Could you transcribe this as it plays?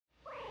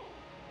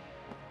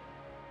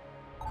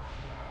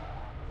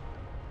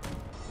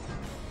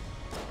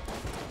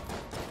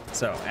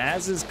So,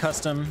 as is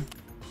custom,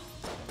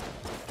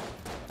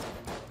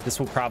 this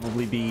will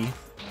probably be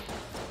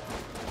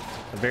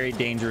a very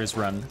dangerous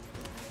run,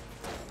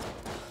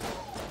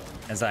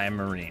 as I am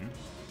Marine,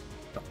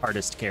 the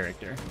hardest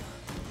character.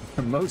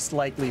 Most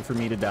likely for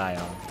me to die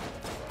on.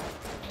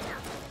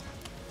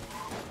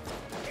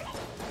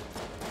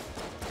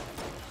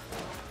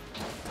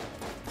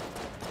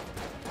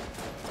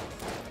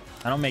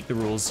 I don't make the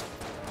rules.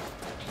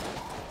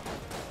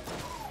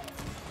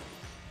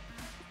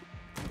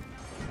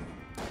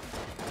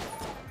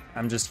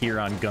 I'm just here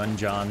on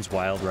Gungeon's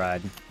wild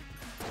ride.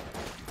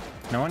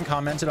 No one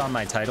commented on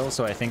my title,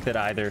 so I think that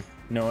either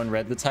no one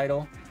read the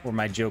title or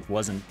my joke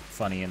wasn't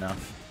funny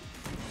enough.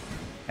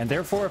 And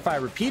therefore, if I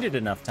repeat it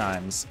enough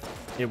times,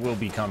 it will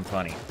become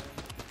funny.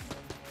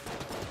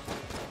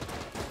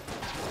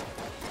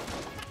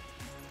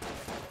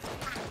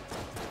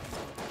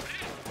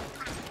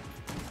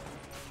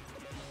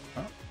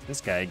 Oh,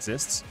 this guy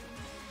exists.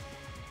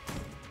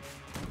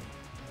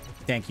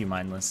 Thank you,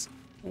 Mindless.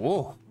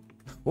 Whoa.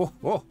 Whoa,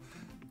 whoa.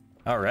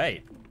 All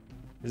right.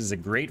 This is a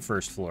great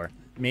first floor.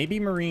 Maybe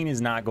Marine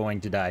is not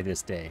going to die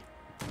this day.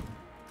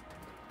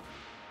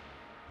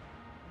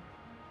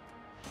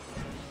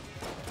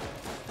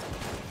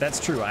 That's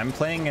true. I'm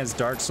playing as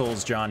Dark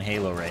Souls John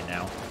Halo right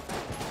now.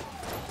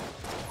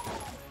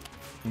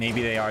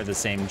 Maybe they are the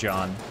same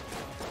John.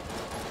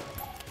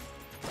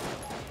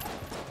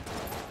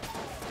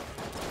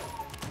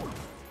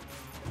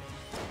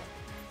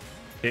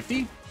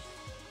 $50?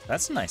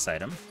 That's a nice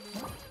item.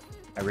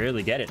 I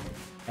rarely get it.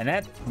 And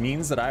that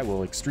means that I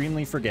will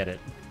extremely forget it.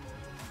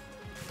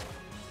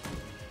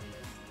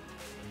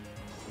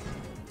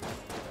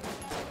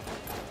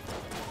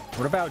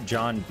 What about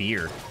John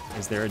Beer?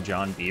 Is there a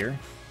John Beer?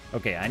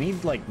 Okay, I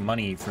need, like,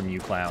 money from you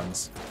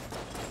clowns.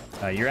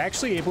 You're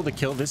actually able to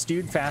kill this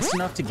dude fast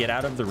enough to get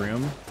out of the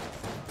room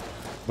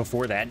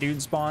before that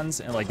dude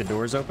spawns and, like, the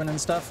doors open and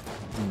stuff.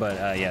 But,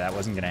 yeah, that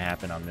wasn't gonna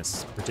happen on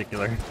this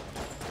particular...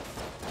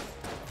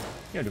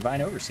 Yo,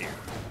 Divine Overseer.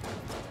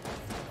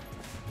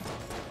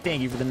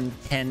 Thank you for the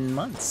 10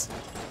 months.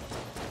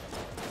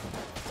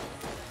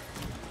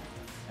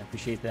 I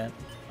appreciate that.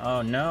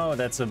 Oh, no,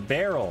 that's a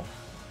barrel.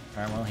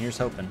 All right, well, here's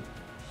hoping.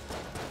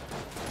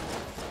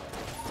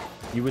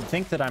 You would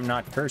think that I'm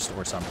not cursed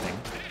or something.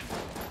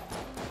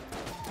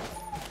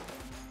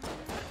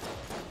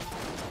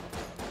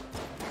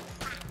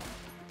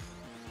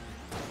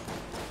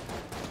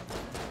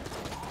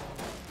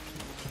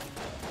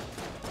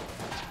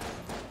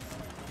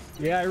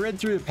 Yeah, I read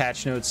through the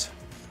patch notes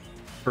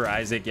for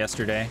Isaac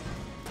yesterday.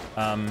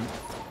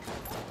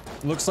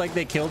 Looks like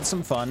they killed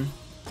some fun,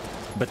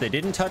 but they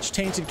didn't touch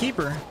Tainted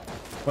Keeper.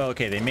 Well,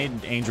 okay, they made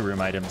Angel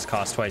Room items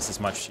cost twice as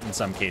much in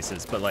some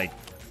cases, but, like,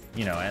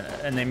 you know,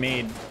 and they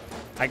made...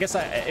 I guess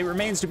it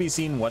remains to be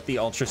seen what the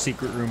Ultra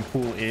Secret Room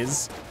pool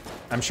is.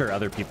 I'm sure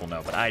other people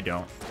know, but I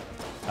don't.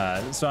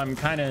 So I'm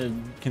kind of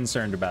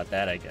concerned about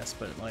that, I guess.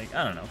 But, like,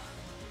 I don't know.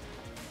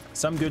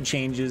 Some good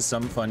changes,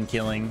 some fun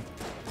killing.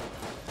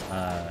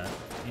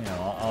 You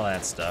know, all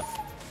that stuff.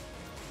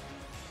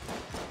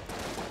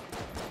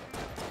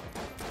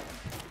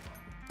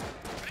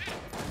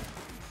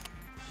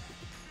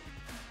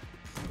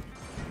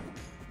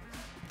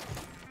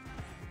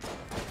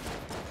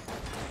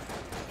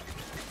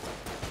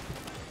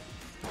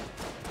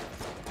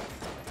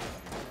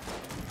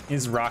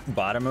 Is Rock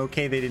Bottom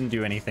okay? They didn't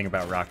do anything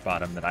about Rock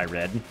Bottom that I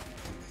read.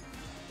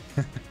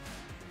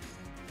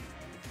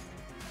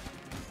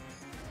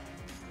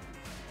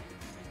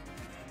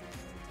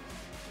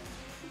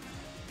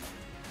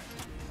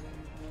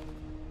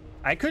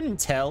 I couldn't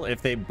tell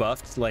if they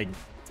buffed, like,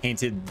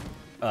 Tainted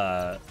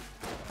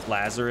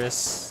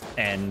Lazarus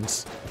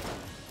and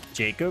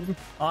Jacob,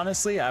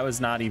 honestly. I was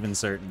not even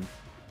certain.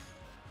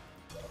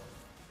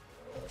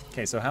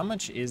 Okay, so how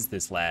much is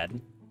this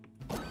lad?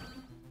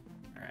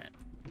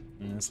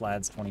 And this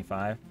lad's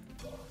 25.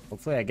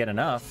 Hopefully I get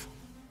enough.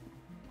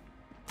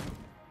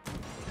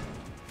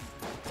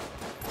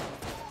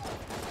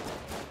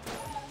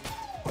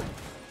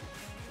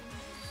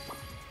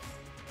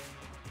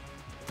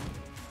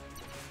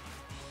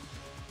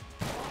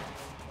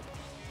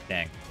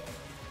 Dang.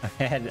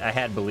 I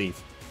had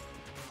belief.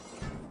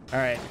 All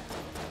right.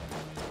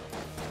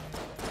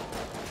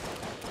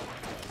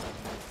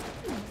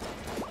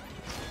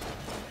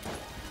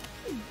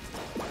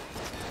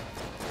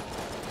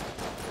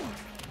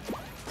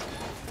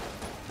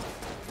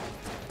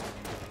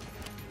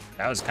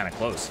 That was kind of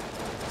close.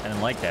 I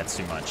didn't like that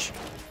too much.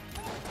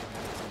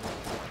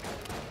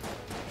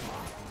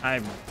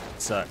 I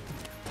suck.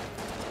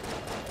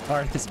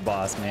 Hardest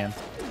boss, man.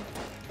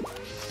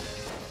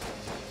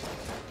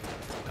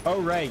 Oh,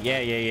 right.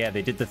 Yeah.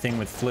 They did the thing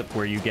with Flip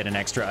where you get an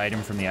extra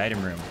item from the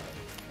item room.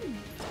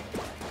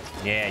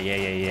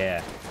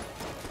 Yeah.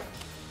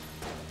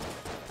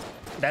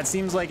 That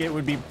seems like it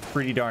would be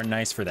pretty darn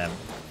nice for them.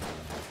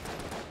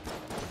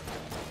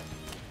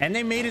 And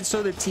they made it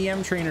so that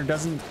TM Trainer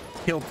doesn't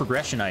kill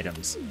progression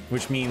items,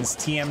 which means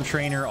TM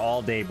Trainer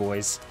all day,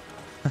 boys.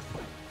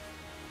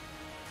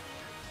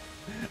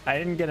 I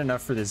didn't get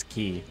enough for this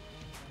key.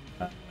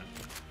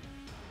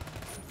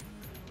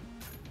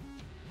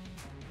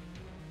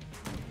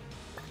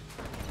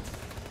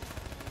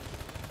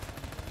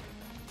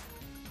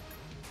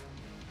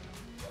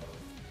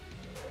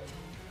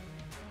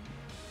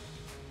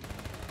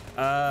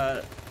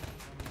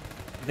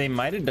 They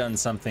might have done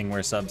something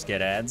where subs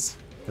get ads,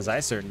 because I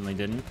certainly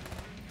didn't.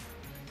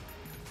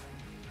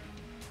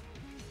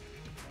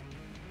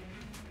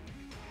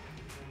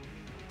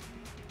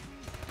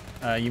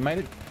 You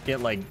might get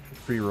like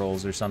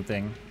pre-rolls or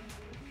something.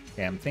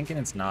 Okay, I'm thinking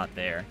it's not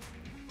there.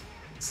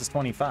 This is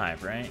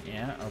 25, right?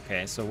 Yeah,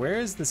 okay. So where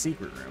is the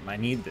secret room? I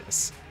need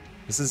this.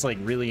 This is like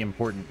really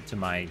important to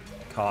my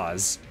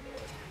cause.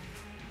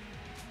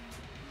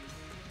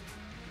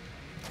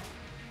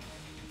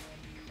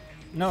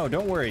 No,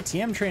 don't worry.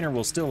 TM Trainer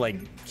will still like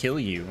kill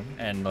you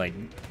and like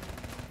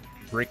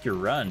brick your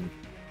run,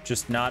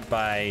 just not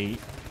by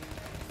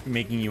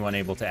making you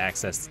unable to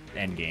access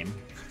endgame.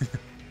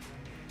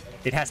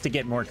 It has to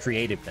get more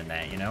creative than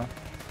that, you know?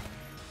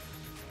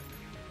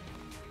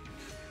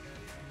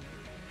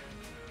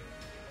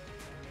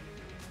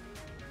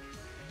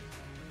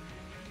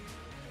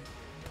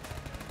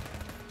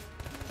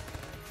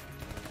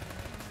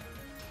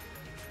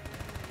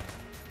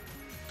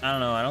 I don't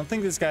know. I don't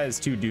think this guy is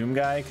too Doom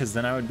guy, because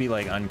then I would be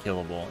like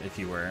unkillable if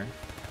you were.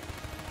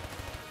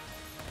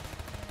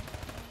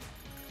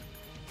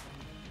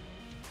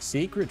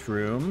 Secret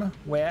room,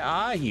 where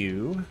are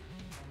you?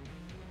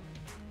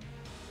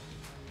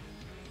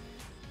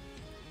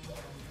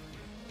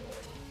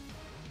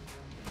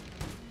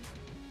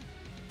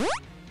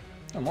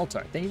 Oh,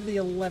 Moltar, thank you for the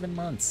 11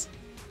 months.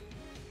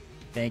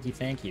 Thank you,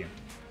 thank you.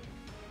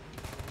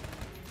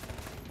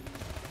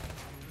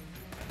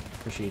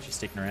 Appreciate you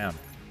sticking around.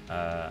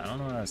 I don't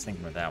know what I was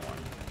thinking with that one.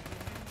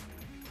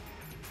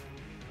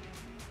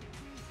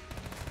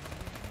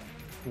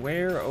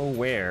 Where, oh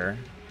where?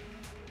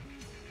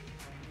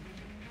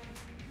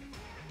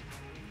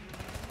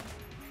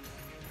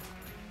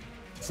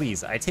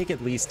 Please, I take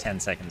at least 10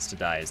 seconds to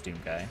die as Doom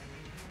Guy.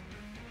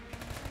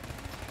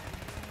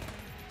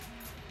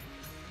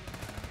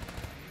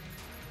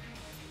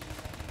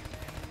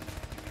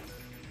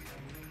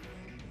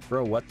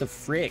 Bro, what the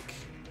frick?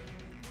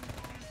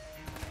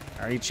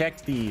 I already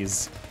checked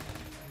these.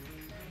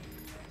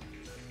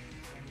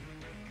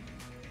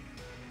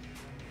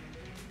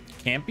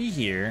 Can't be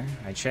here.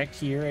 I checked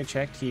here, I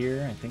checked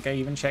here. I think I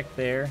even checked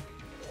there.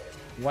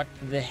 What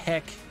the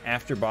heck?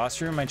 After boss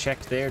room, I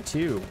checked there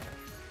too.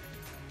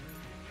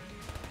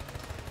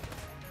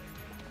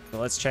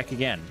 So let's check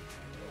again.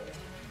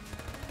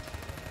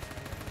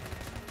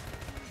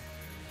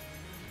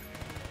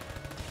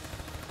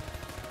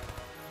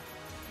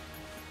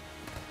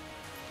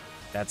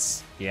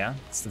 That's, yeah,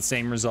 it's the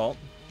same result.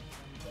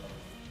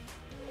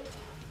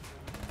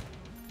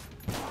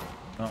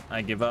 Oh,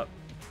 I give up.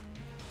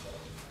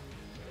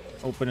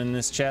 Opening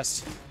this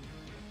chest.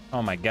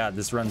 Oh my god,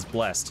 this run's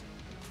blessed.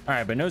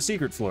 Alright, but no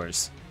secret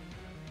floors.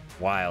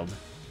 Wild.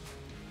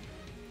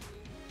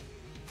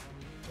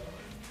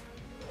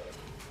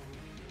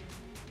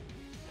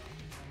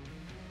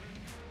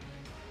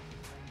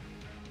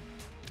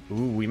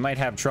 Ooh, we might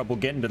have trouble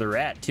getting to the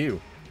rat,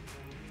 too.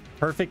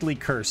 Perfectly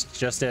cursed,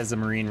 just as a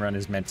marine run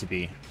is meant to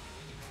be.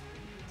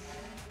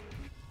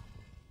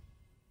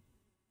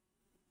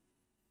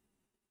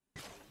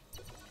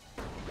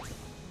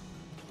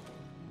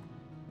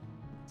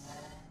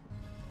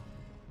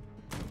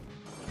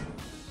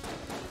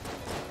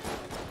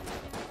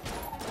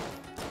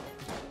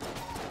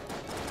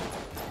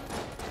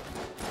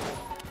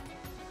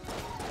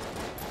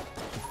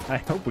 I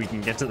hope we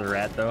can get to the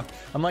rat, though.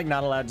 I'm, like,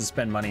 not allowed to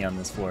spend money on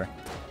this floor.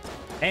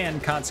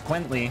 And,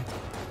 consequently,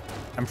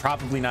 I'm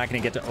probably not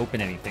going to get to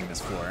open anything this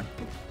floor.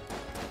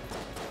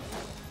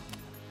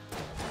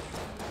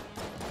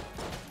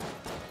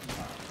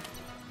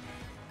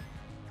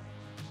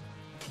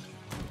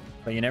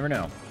 But you never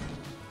know.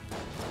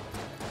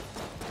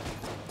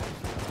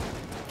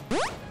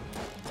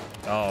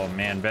 Oh,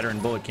 man, Veteran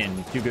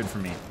Bulletkin, too good for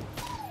me.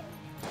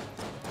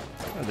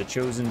 Oh, the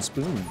Chosen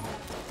Spoon.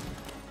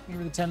 Thank you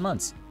for the 10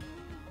 months.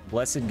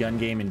 Blessed gun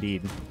game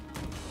indeed.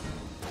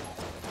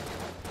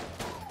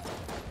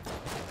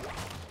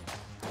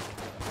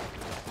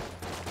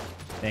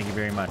 Thank you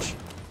very much.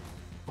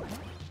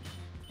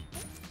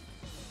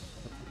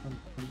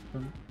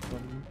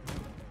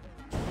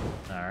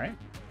 All right.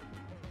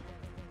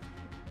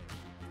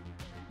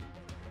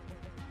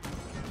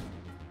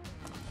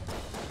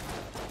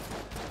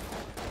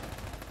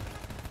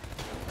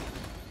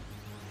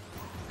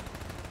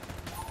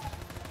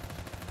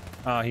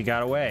 Oh, he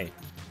got away.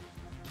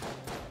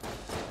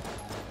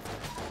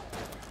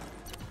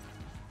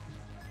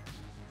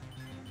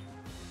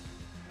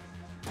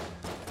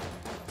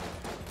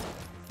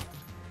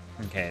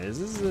 Okay, this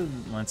is a,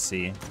 let's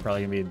see, it's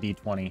probably gonna be a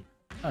D20.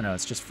 Oh no,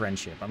 it's just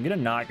friendship. I'm gonna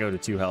not go to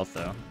 2 health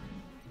though.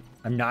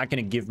 I'm not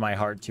gonna give my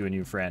heart to a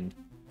new friend.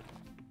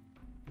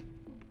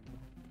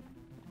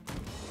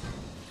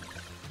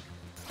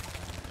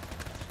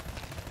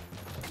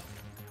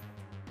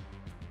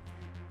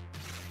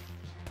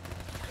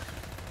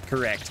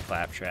 Correct,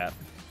 Claptrap.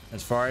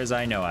 As far as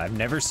I know, I've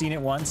never seen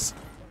it once.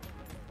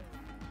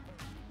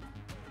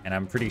 And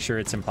I'm pretty sure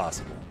it's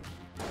impossible.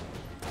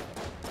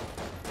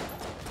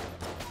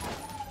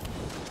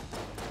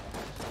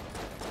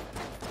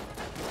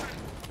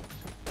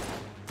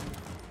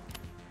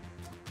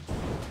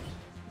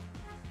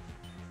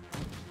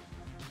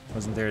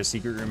 Wasn't there a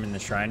secret room in the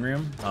shrine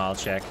room? Oh, I'll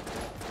check.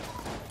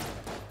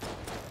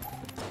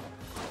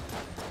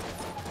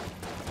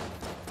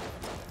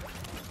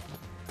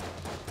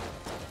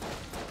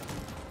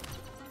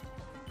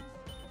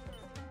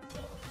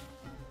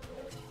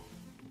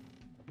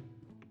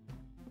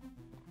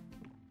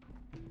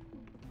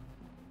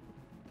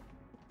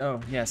 Oh,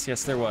 yes,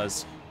 yes, there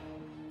was.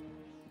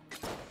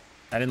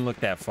 I didn't look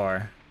that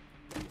far.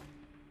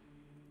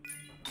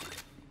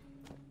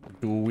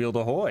 Dual wield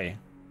ahoy.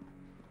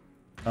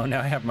 Oh,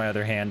 now I have my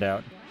other hand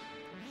out.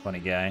 Funny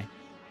guy.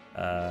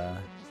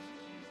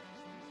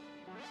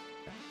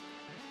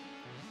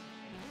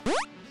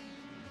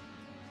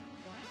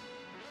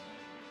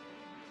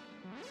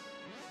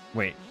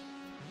 Wait.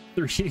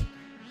 3.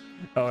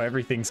 Oh,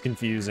 everything's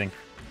confusing.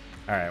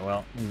 All right,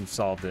 well, we've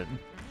solved it.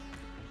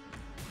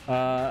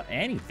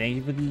 Annie, thank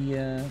you for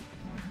the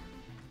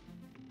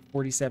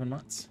 47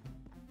 months.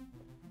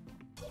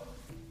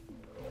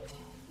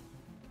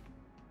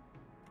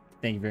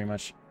 Thank you very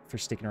much for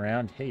sticking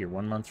around. Hey, you're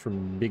 1 month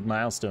from big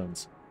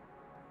milestones.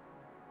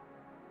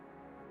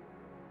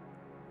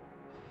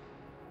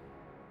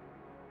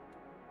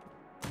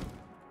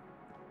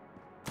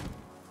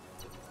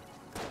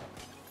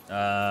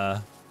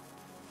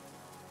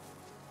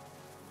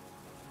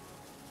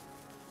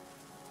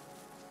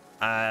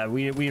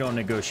 We don't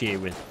negotiate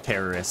with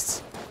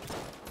terrorists.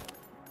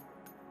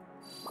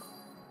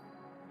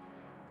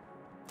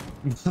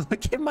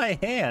 Look at my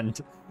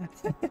hand.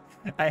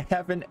 I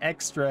have an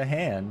extra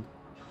hand.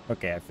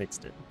 Okay, I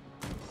fixed it.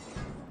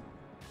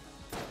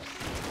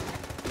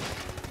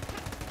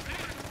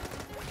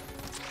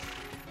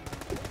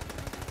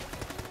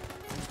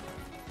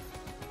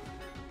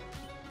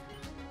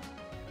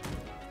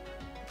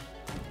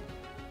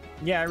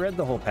 Yeah, I read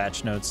the whole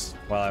patch notes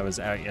while I was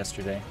out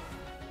yesterday.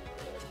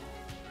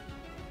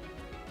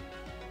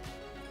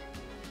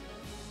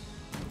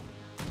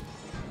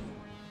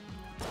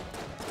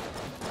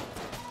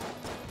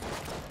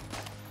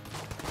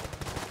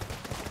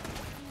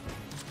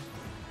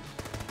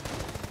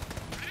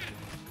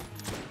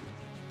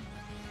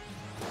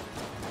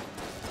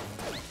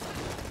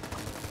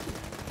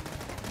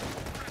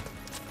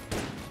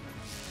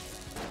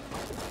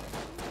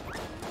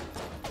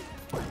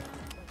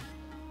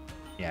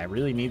 I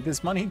really need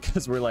this money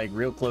because we're like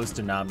real close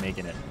to not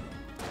making it.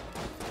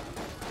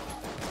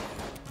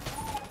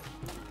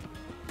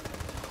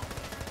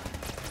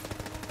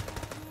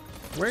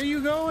 Where are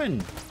you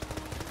going?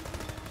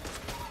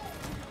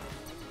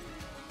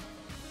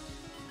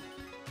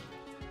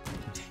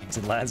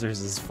 Tainted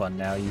Lazarus is fun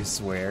now, you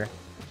swear.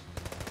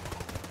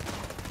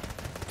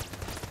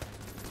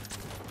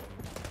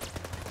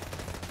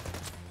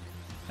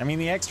 I mean,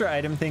 the extra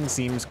item thing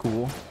seems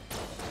cool.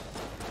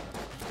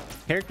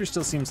 Character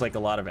still seems like a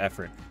lot of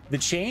effort. The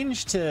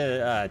change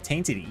to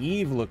Tainted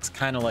Eve looks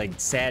kind of like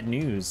sad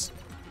news.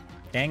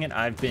 Dang it,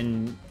 I've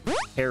been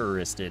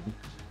terroristed.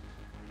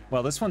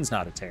 Well, this one's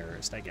not a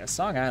terrorist, I guess.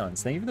 Song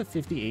Islands, thank you for the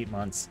 58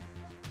 months.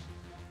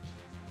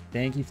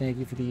 Thank you for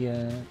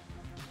the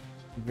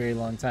very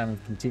long time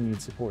of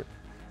continued support.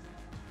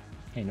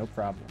 Hey, no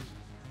problem.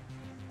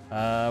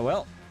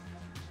 Well,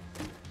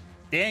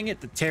 dang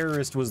it, the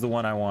terrorist was the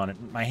one I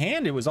wanted. My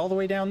hand, it was all the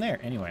way down there.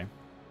 Anyway.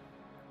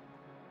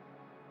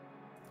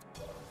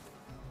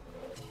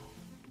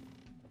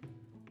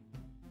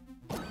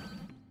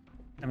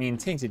 I mean,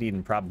 Tainted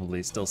Eden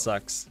probably still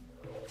sucks.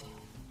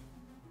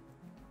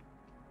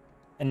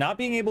 And not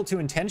being able to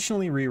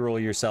intentionally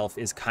reroll yourself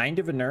is kind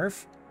of a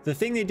nerf. The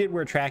thing they did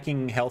were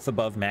tracking health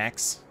above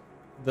max,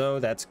 though,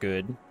 that's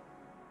good.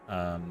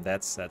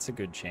 That's a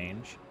good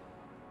change.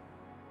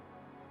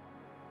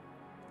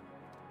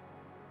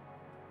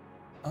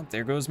 Oh,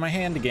 there goes my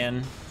hand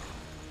again.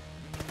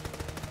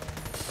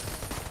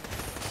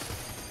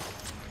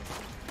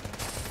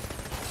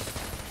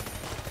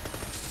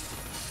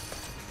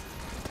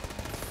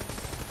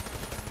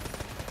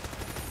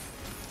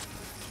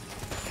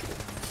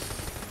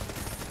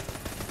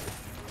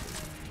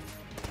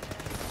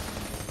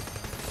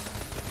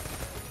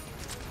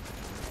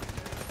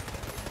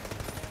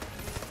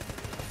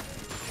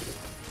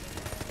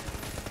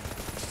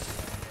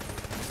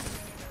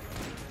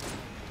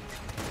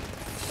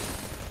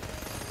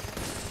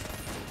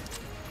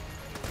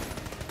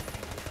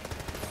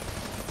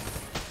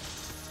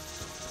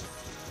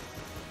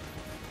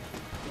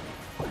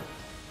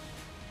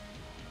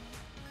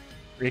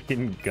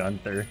 Freaking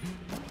Gunther.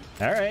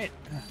 All right.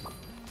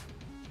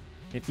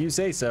 If you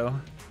say so.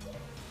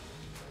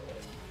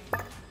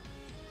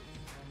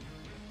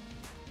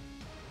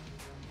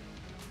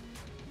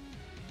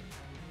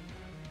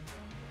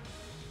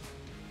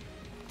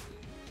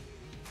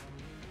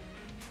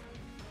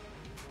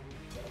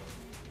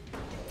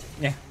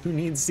 Yeah, who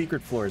needs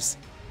secret floors?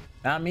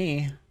 Not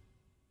me.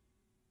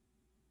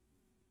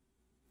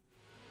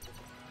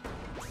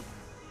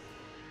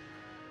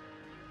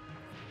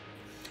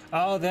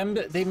 Oh,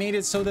 they made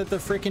it so that the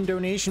frickin'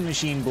 donation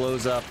machine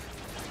blows up.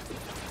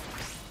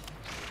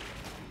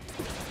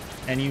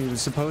 And you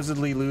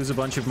supposedly lose a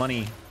bunch of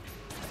money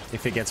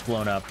if it gets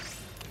blown up.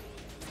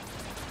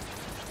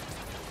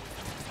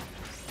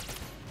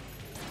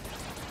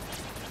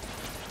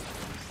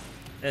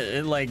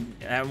 like,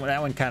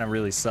 that one kind of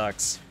really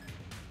sucks.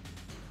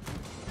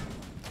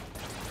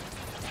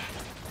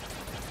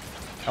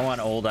 I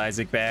want old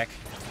Isaac back.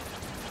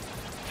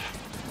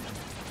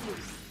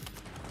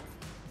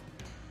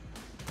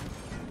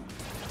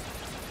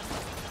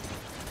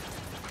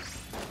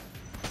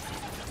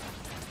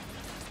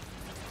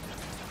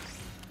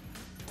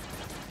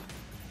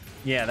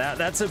 Yeah,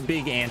 that's a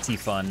big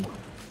anti-fun.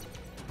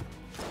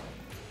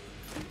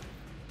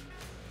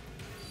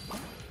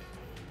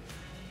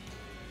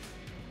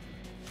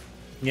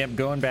 Yep,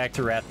 going back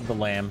to Wrath of the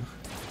Lamb.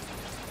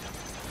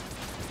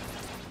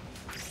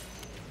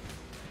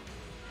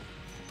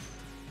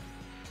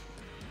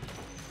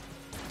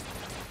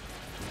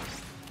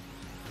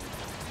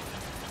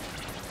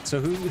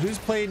 So who's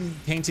played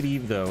Tainted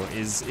Eve though?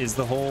 Is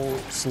the whole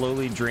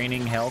slowly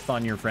draining health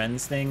on your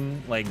friends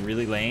thing like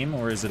really lame,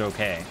 or is it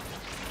okay?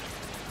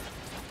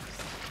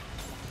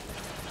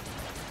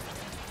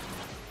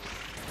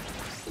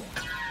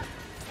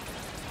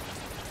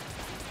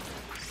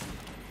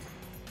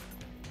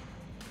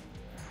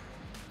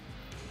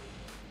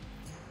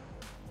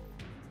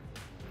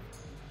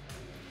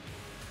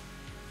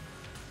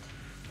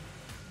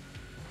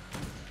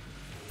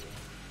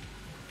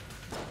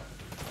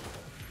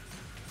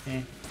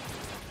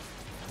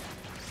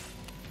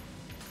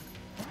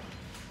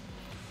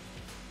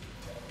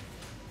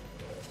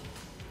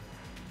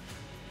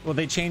 Well,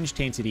 they changed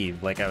Tainted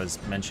Eve, like I was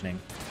mentioning.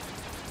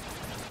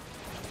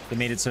 They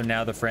made it so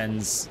now the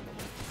friends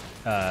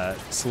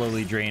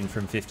slowly drain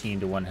from 15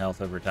 to 1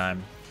 health over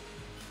time.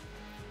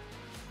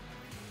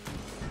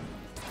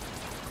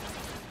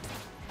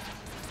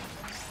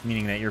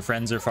 Meaning that your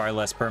friends are far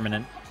less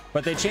permanent.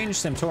 But they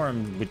changed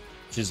Symptorum, which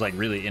is like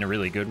really in a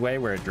really good way,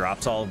 where it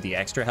drops all of the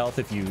extra health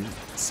if you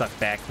suck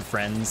back the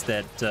friends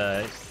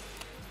that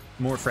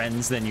more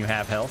friends than you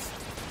have health.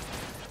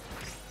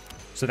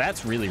 So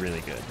that's really,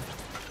 really good.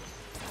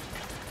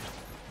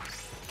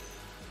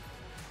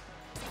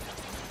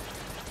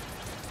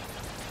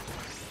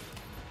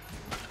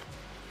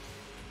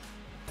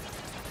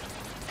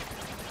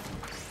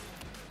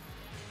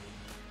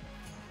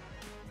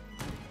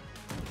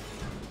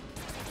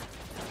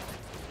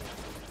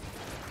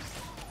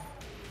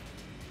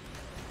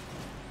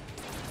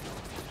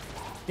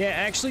 Yeah,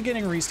 actually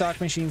getting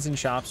restock machines in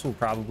shops will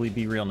probably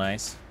be real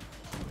nice.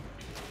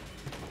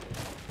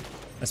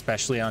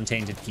 Especially on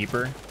Tainted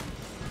Keeper,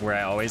 where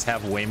I always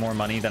have way more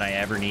money than I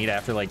ever need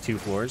after like 2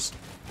 floors.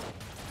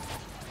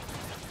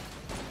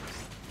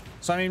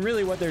 So I mean,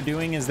 really what they're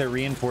doing is they're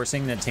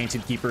reinforcing that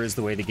Tainted Keeper is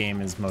the way the game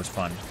is most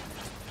fun.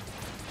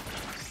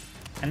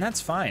 And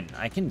that's fine.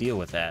 I can deal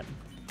with that.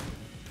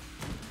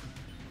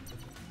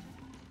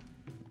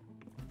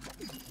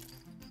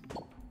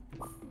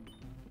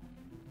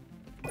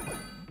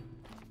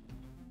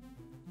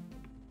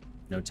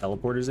 No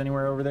teleporters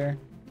anywhere over there?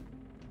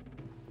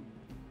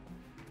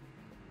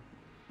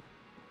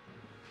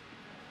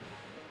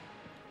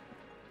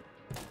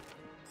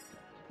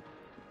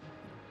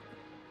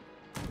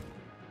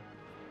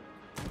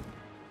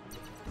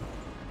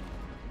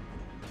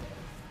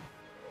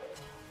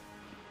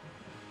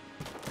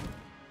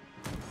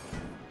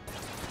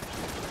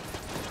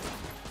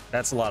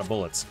 That's a lot of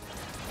bullets.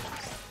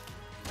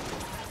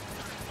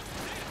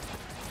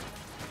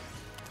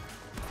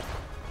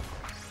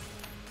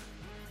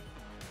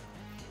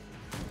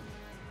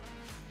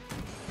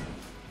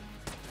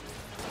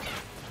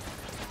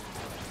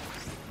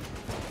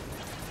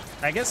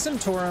 I guess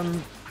Symptorum,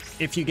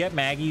 if you get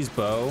Maggie's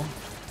bow,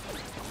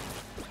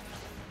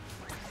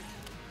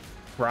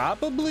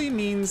 probably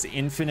means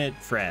infinite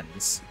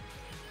friends.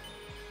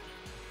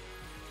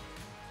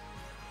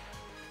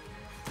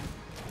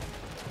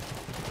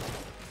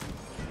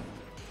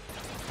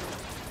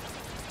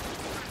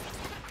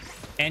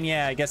 And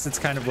yeah, I guess it's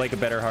kind of like a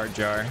better heart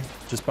jar,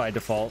 just by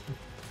default.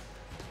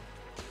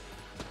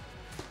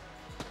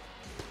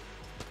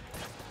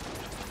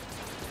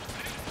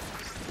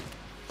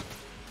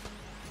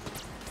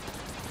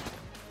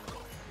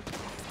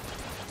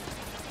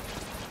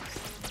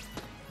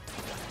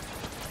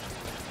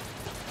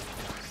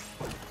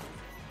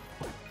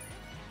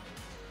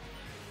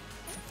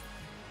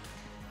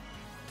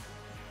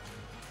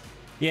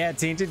 Yeah,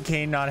 Tainted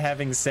Cain not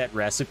having set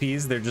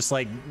recipes, they're just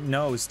like,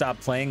 no, stop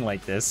playing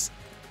like this.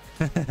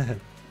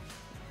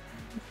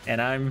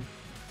 And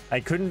I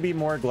couldn't be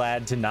more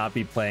glad to not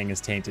be playing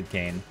as Tainted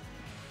Cain.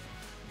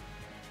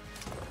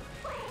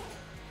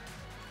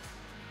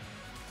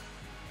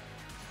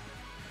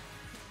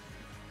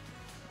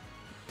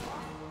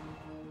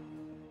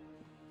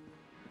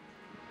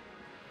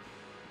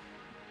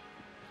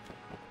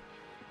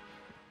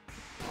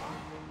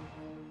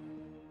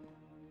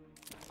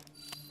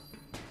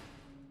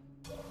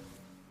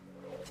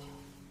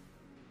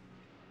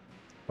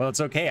 Well, it's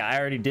okay. I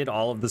already did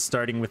all of the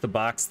starting with the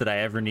box that I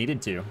ever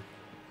needed to.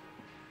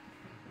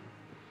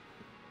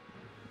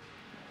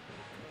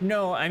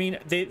 No, I mean,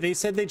 they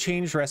said they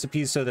changed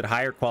recipes so that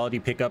higher quality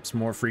pickups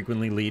more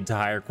frequently lead to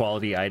higher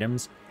quality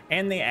items.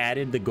 And they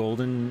added the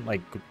golden,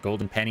 like,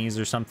 golden pennies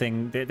or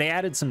something. They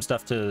added some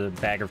stuff to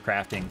Bag of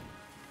Crafting.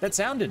 That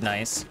sounded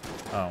nice.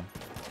 Oh.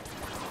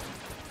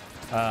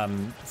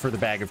 For the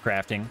bag of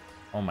crafting.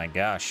 Oh my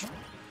gosh.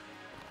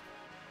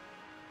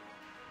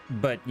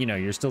 But, you know,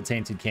 you're still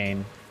Tainted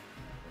Cane.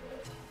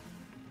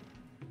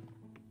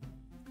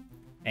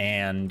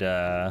 And,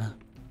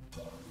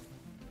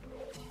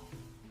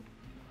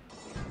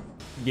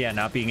 yeah,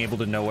 not being able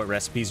to know what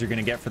recipes you're going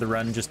to get for the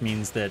run just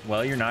means that,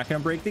 well, you're not going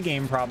to break the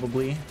game,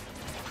 probably.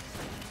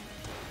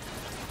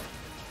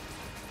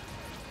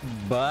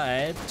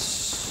 But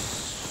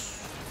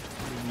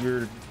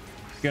you're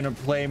going to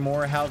play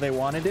more how they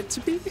wanted it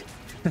to be?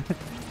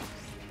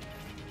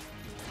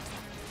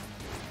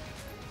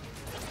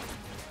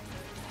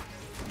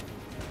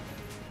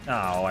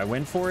 Oh, I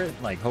went for it,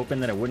 like, hoping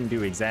that it wouldn't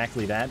do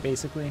exactly that,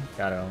 basically.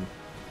 Got him.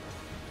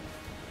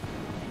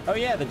 Oh,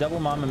 yeah, the double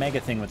Mama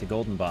Mega thing with the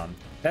Golden Bomb.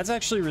 That's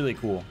actually really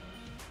cool.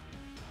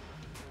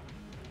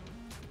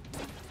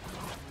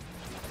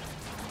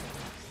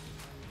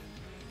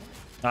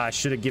 Ah, I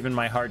should have given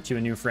my heart to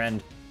a new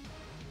friend.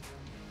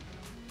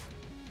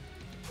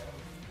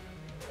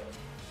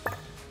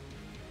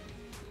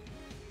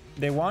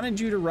 They wanted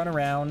you to run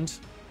around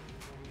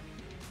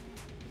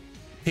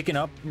picking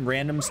up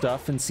random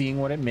stuff and seeing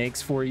what it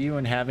makes for you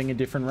and having a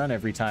different run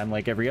every time,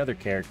 like every other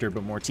character,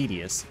 but more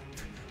tedious.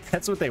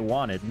 That's what they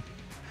wanted.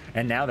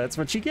 And now that's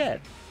what you get.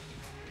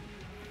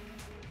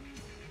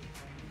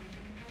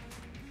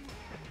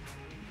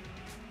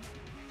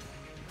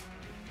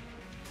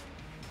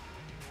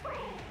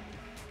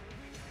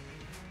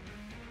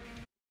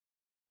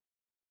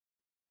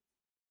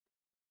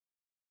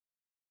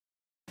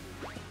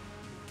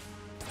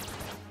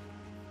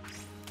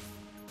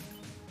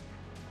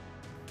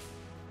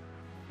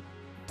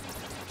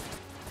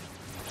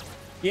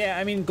 Yeah,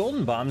 I mean,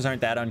 golden bombs aren't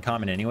that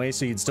uncommon anyway,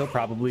 so you'd still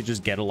probably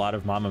just get a lot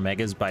of Mama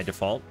Megas by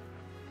default.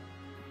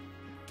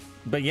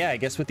 But yeah, I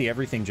guess with the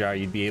everything jar,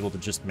 you'd be able to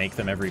just make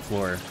them every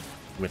floor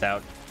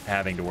without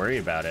having to worry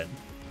about it.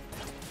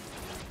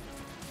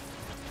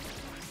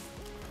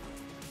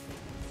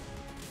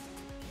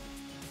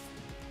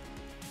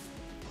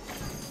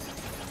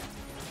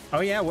 Oh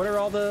yeah, what are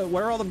all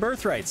the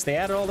birthrights? They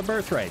added all the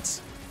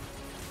birthrights.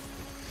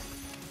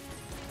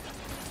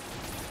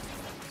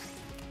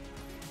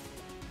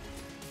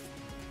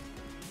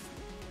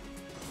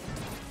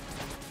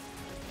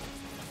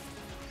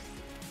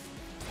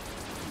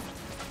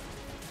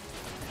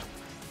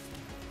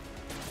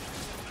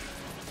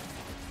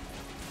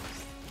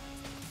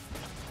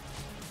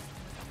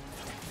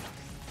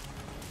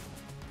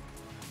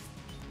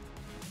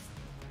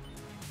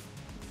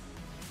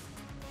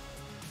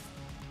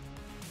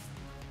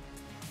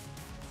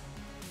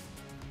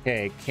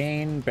 Okay,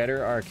 Kane,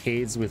 better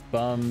arcades with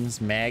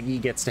bums. Maggie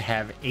gets to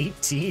have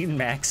 18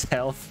 max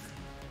health.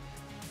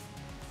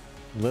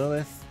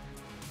 Lilith,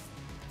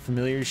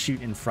 familiars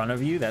shoot in front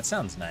of you. That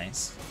sounds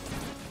nice.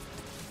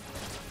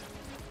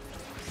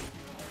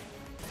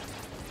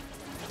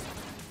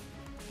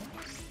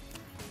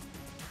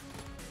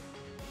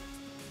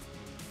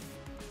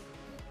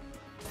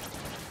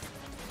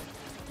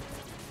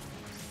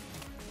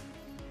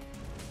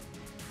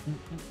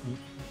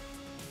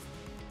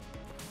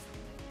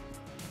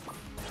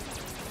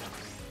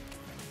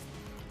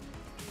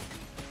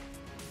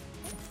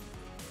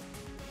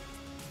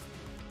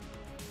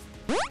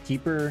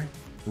 Keeper,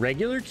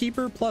 regular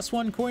Keeper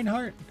 +1 coin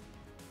heart?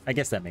 I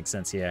guess that makes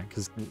sense, yeah,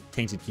 because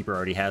Tainted Keeper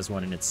already has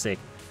one and it's sick.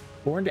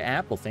 Born to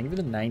Apple, thank you for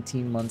the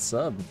 19-month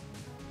sub.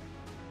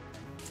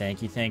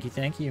 Thank you, thank you,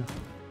 thank you.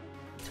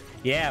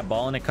 Yeah,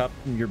 ball in a cup,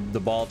 the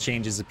ball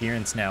changes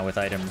appearance now with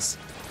items.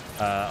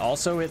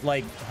 Also, it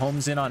like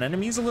homes in on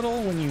enemies a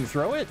little when you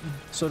throw it,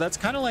 so that's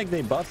kind of like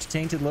they buffed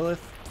Tainted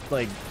Lilith,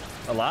 like,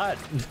 a lot.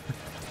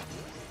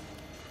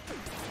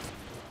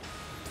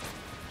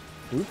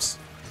 Oops.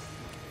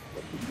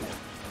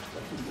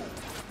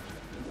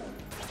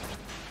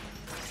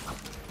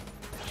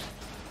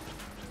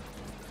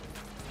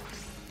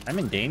 I'm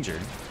in danger.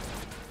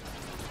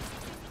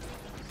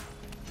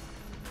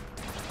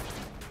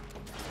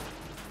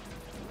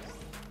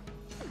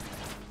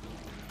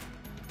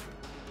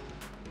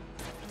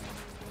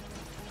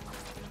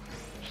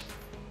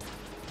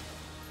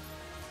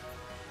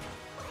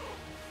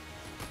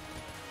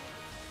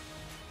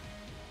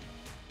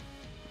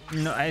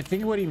 No, I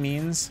think what he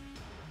means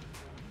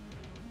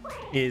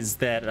is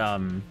that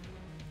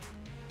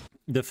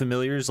the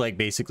familiars like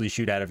basically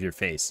shoot out of your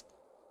face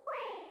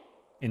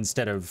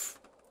instead of,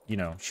 you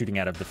know, shooting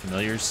out of the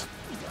familiars.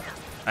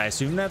 I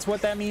assume that's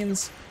what that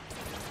means.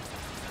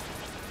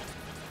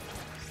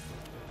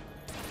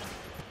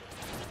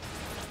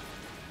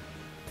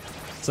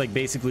 It's like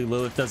basically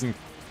Lilith doesn't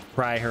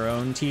cry her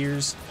own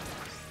tears,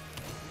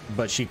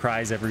 but she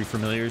cries every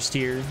familiar's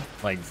tear,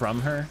 like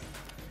from her,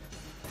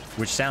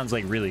 which sounds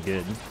like really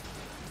good.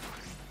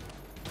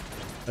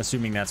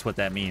 Assuming that's what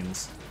that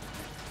means.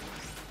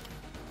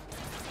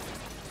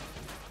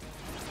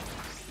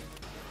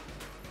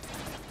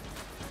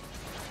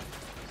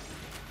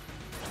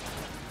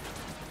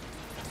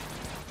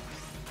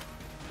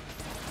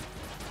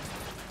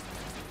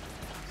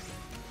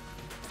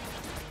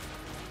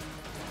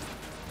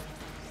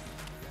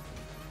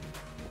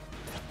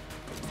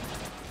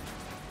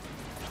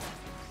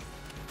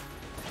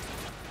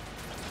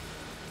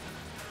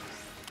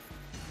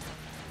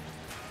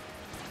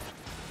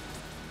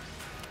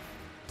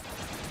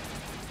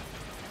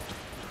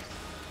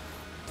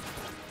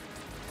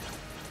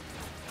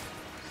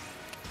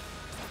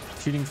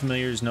 Shooting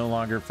familiars no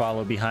longer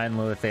follow behind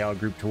Lilith. They all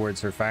group towards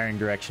her firing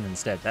direction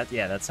instead.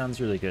 Yeah, that sounds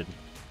really good.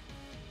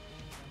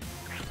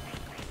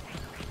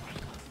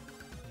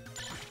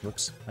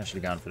 Whoops, I should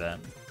have gone for that.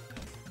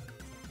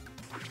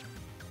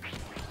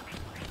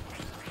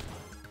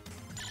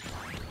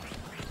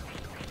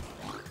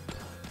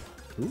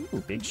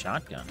 Ooh, big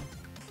shotgun.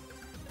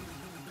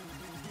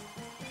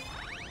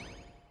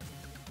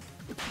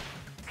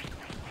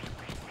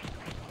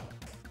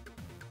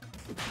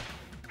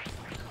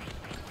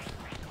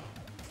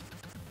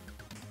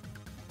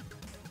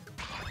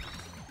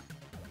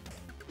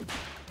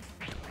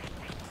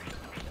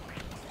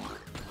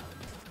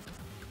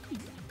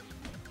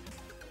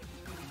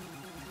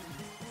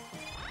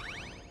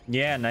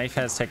 Yeah, knife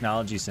has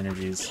technology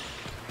synergies.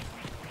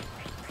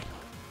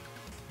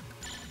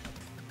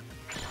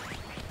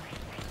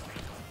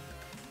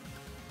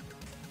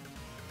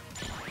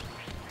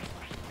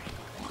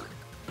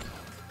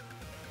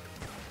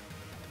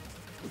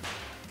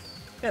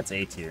 That's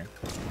A tier.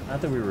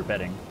 Not that we were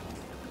betting.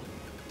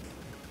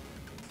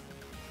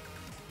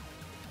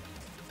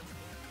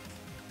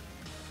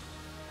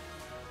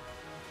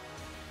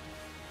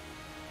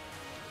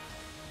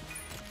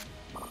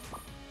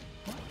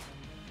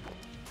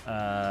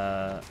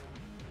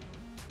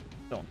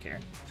 Don't care.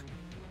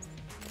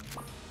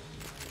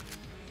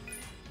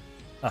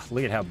 Oh,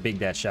 look at how big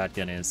that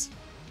shotgun is.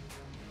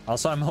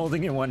 Also, I'm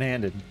holding it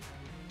one-handed.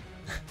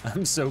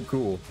 I'm so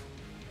cool.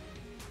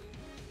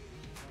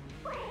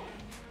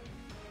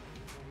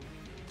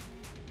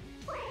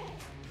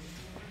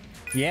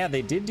 Yeah,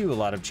 they did do a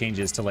lot of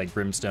changes to like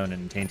Brimstone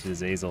and Tainted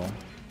Azazel.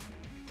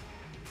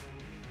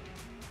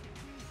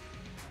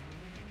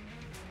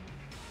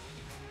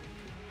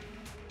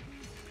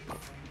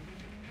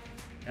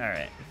 All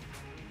right.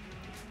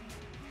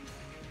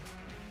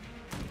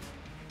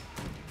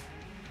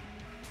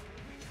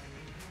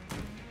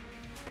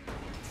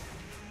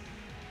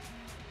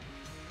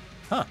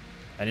 Huh.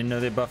 I didn't know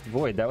they buffed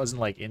Void. That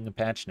wasn't like in the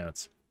patch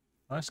notes.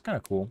 Well, that's kind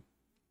of cool.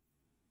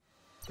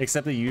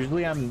 Except that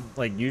usually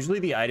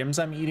the items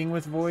I'm eating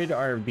with Void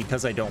are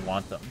because I don't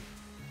want them.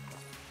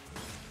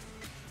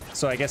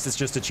 So I guess it's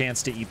just a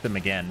chance to eat them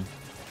again.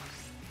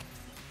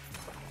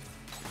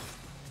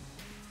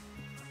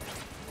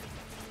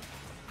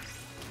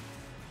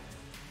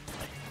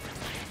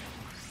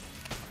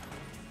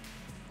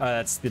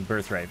 That's the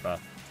birthright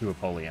buff to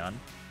Apollyon.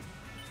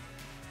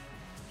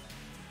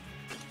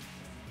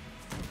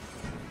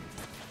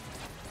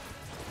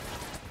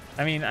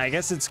 I mean, I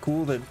guess it's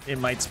cool that it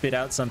might spit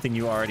out something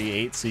you already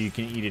ate so you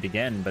can eat it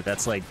again, but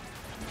that's like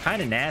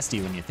kind of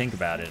nasty when you think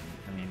about it.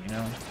 I mean, you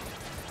know.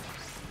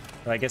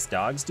 Well, I guess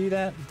dogs do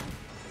that?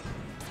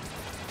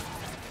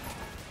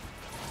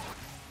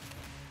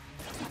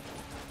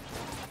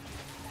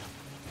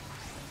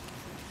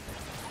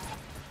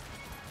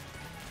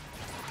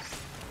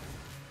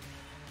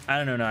 I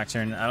don't know,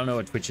 Nocturne. I don't know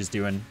what Twitch is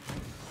doing.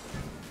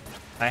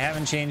 I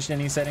haven't changed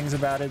any settings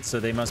about it,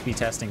 so they must be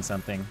testing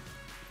something.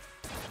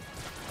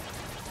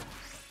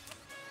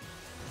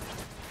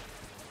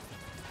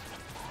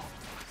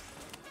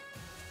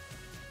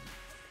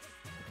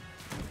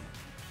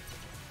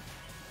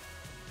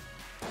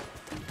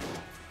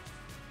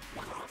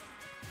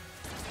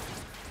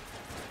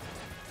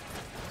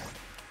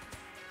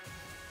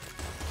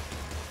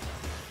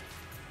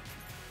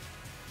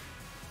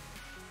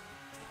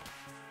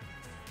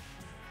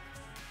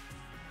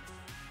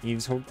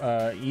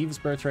 Eve's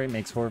birthright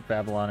makes Horf,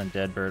 Babylon, and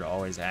Deadbird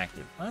always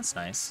active. Well, that's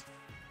nice.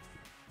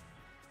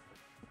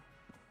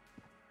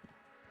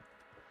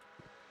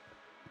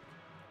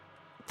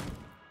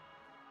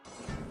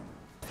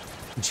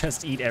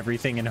 Just eat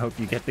everything and hope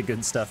you get the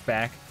good stuff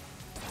back.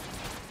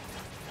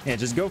 Yeah,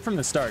 just go from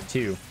the start,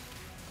 too.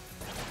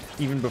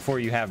 Even before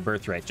you have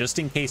birthright, just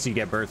in case you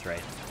get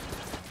birthright.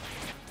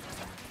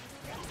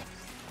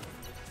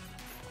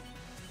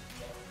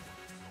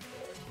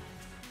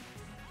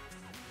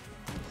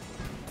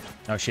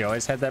 Oh, she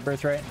always had that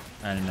birthright?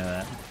 I didn't know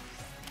that.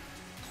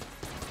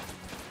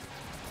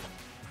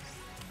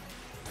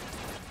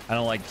 I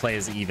don't like play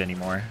as Eve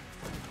anymore.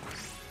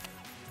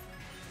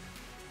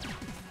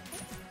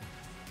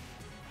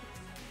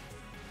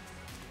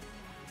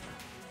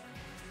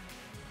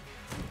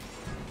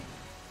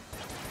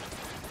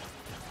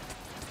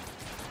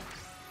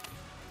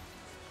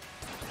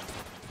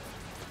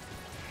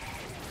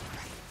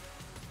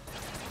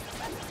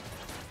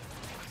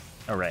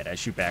 Oh, right, I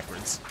shoot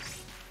backwards.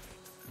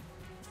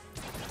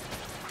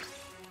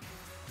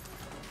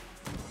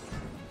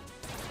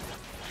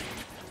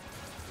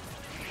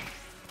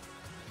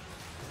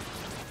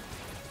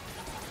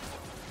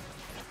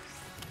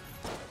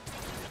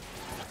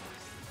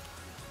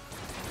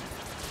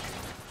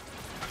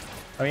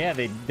 Oh yeah,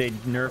 they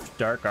nerfed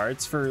Dark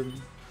Arts for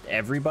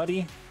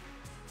everybody?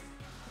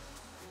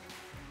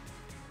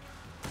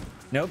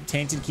 Nope,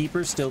 Tainted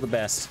Keeper's still the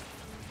best.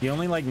 The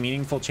only like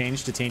meaningful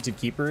change to Tainted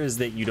Keeper is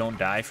that you don't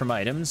die from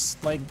items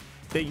like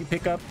that you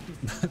pick up.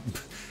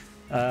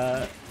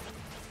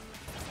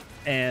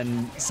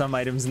 And some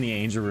items in the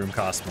Angel Room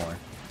cost more.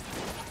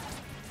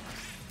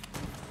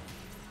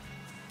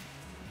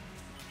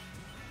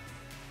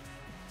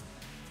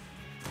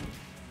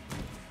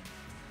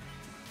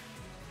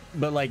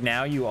 But like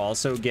now you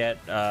also get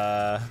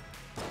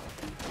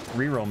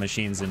reroll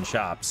machines in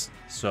shops.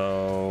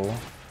 So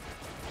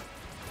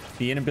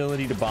the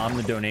inability to bomb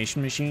the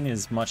donation machine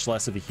is much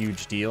less of a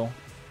huge deal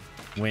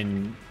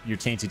when you're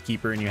Tainted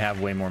Keeper and you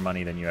have way more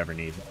money than you ever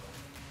need.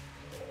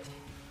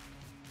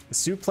 The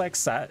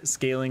suplex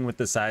scaling with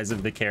the size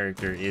of the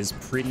character is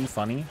pretty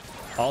funny.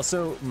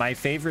 Also, my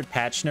favorite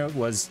patch note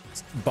was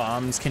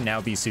bombs can now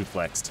be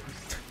suplexed.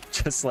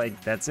 Just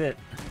like, that's it.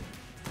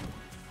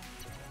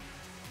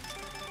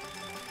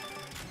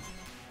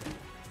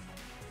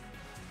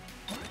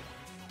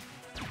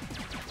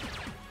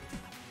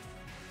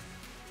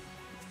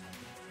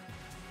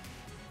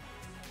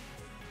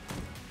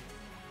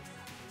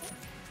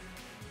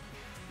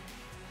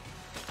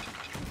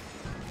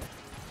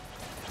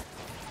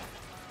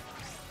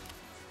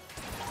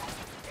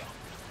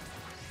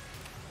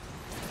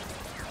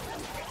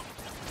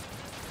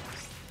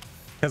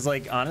 Because,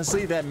 like,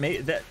 honestly,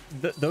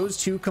 those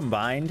two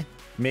combined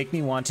make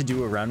me want to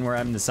do a run where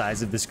I'm the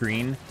size of the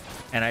screen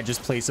and I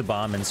just place a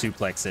bomb and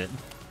suplex it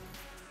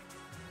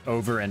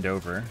over and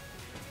over.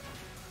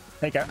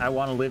 Like, I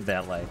want to live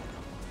that life,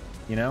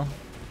 you know?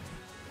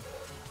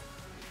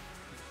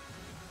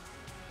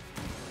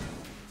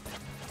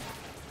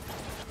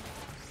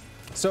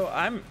 So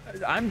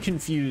I'm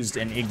confused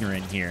and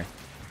ignorant here.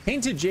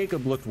 Tainted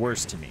Jacob looked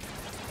worse to me.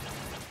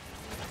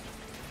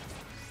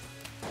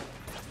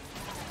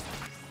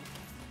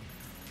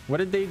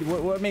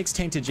 What makes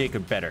Tainted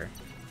Jacob better?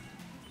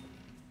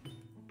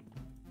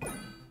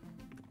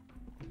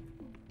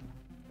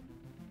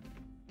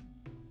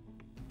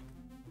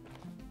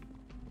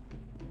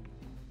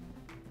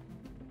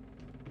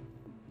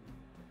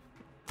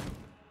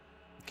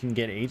 Can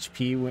get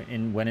HP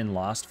when in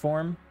lost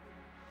form?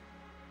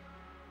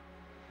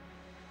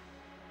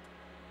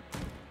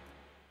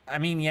 I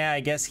mean, yeah,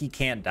 I guess he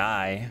can't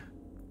die.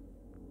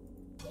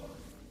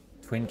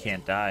 Twin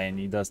can't die, and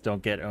you thus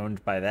don't get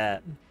owned by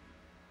that.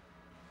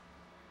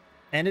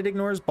 And it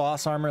ignores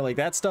boss armor. Like,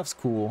 that stuff's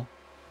cool.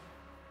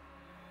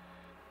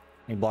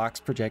 He blocks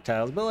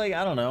projectiles, but, like,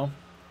 I don't know.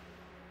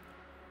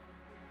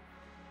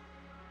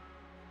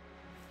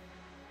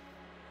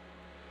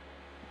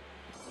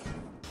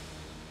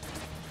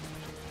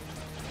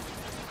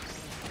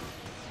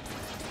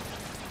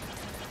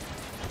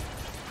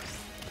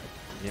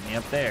 Get me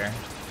up there.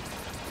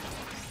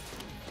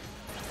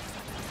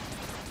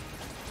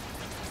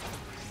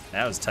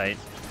 That was tight.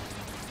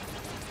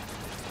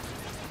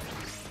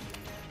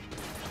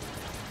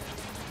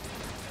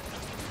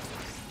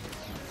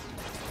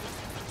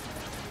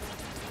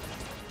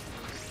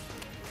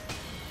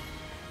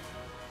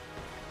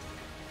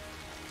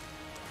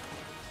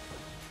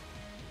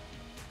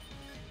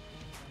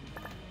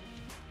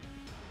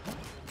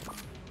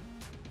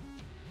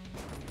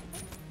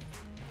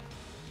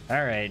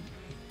 All right.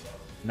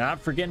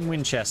 Not forgetting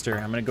Winchester.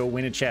 I'm gonna go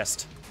win a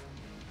chest.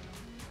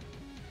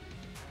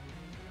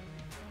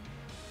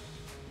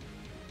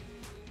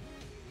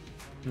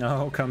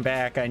 No, come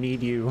back. I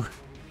need you.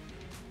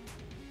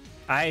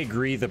 I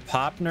agree. The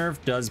pop nerf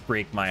does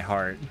break my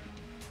heart.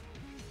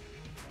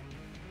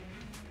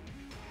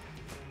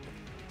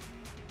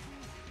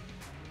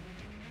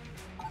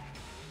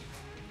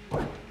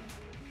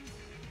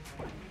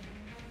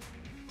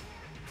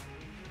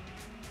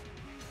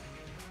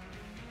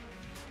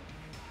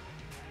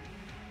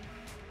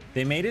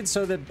 They made it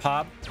so that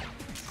pop...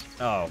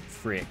 Oh,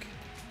 frick.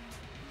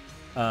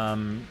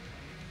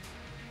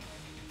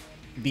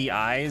 The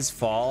eyes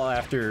fall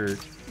after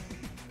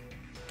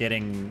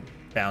getting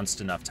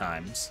bounced enough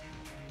times.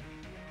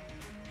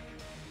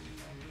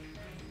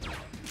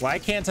 Why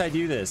can't I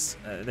do this?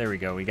 There we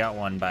go. We got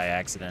one by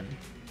accident.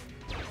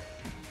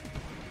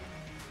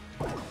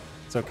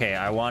 It's okay.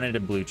 I wanted a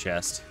blue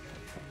chest.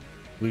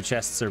 Blue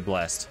chests are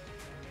blessed.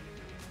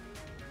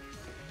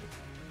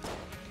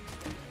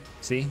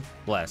 See?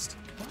 Blessed.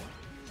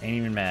 Ain't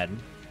even mad.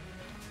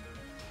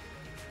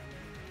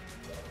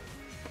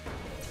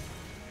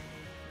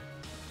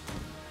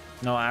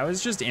 No, I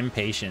was just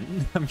impatient.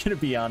 I'm gonna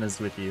be honest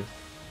with you.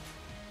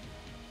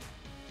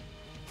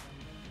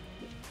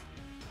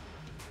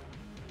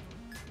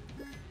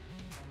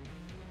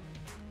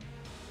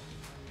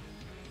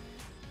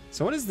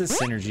 So what does this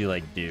synergy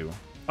like do?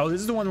 Oh, this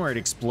is the one where it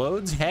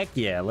explodes? Heck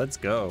yeah, let's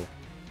go.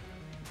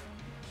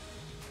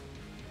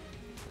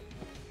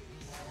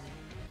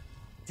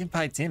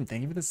 Pie Tim,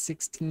 thank you for the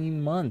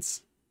 16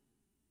 months.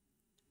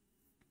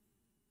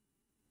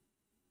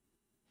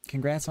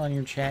 Congrats on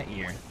your chat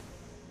year.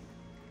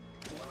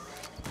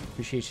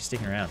 Appreciate you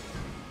sticking around.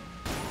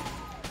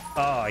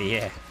 Oh,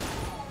 yeah.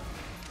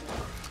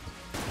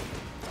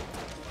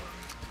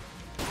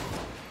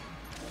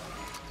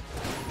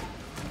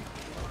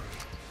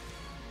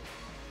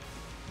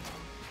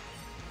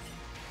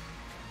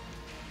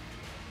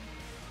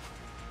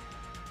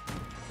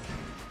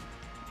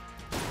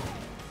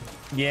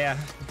 Yeah,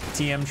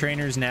 TM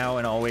trainers now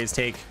and always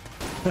take.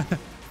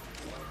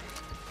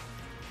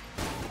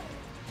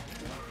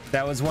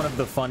 That was one of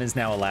the fun is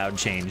now allowed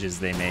changes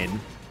they made.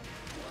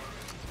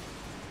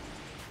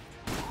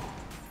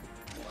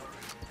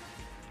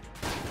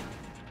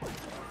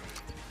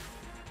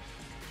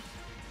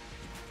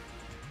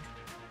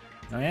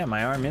 Oh yeah,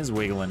 my arm is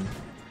wiggling.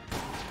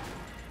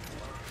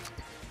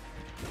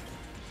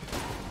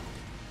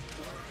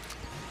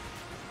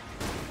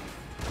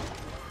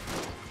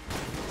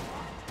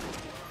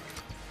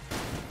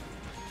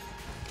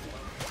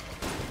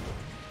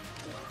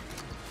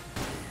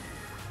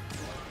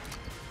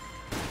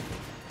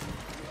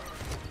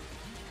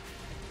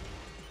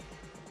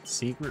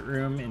 Secret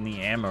room in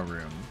the ammo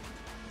room.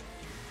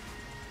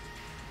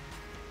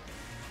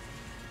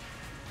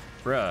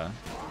 Bruh.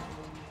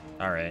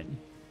 Alright.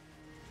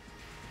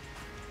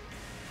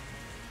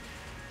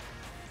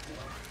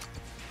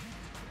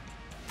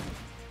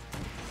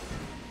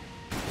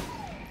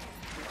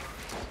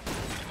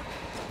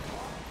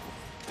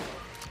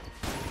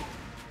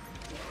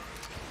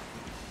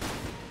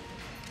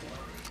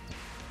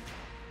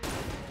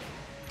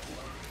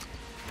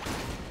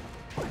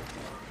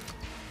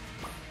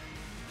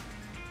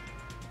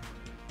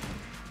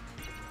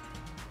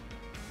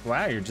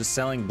 Wow, you're just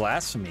selling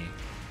blasphemy.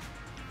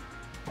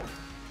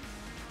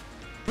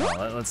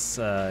 Well, let's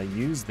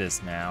use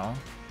this now.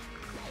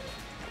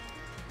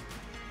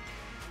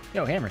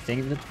 Yo, Hammer, thank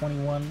you for the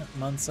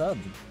 21-month sub.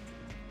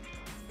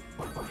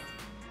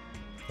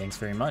 Thanks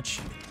very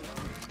much.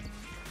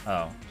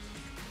 Oh.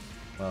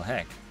 Well,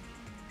 heck.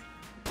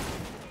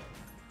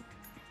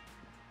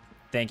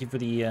 Thank you for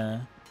the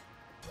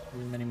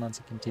many months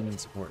of continued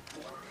support.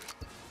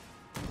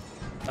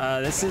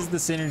 This is the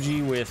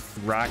synergy with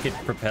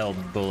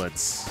rocket-propelled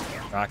bullets.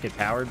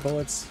 Rocket-powered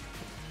bullets?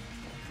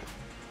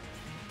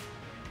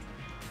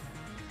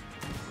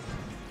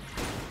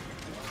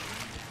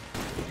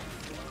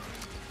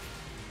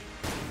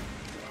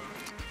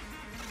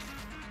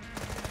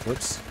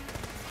 Whoops.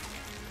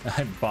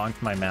 I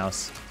bonked my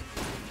mouse.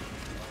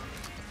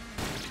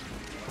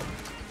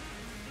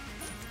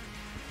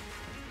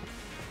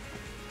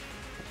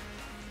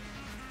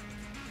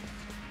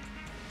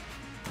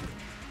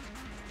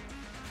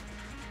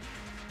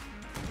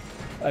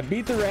 I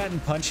beat the rat in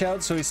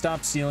Punch-Out, so he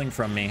stopped stealing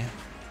from me.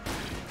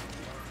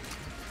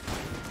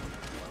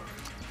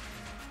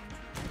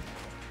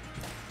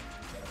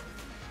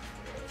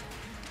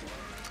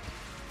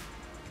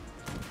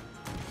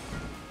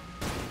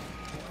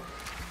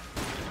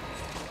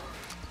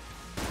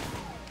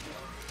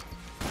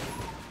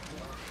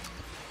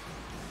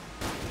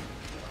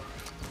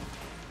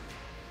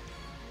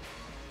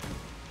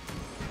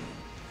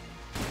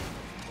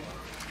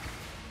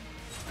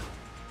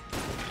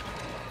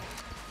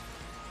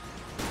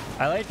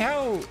 I like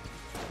how,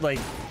 like,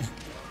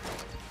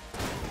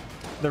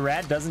 the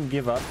rat doesn't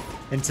give up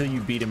until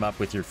you beat him up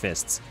with your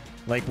fists.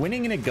 Like,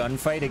 winning in a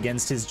gunfight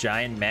against his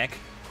giant mech,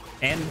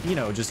 and, you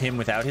know, just him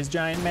without his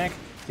giant mech,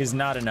 is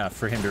not enough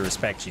for him to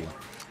respect you.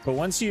 But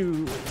once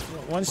you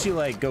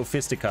like, go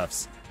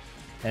fisticuffs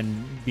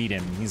and beat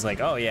him, he's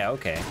like, oh yeah,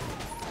 okay.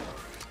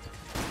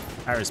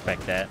 I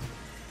respect that.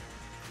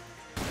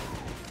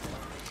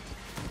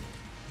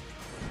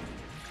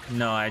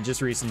 No, I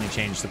just recently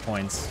changed the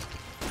points.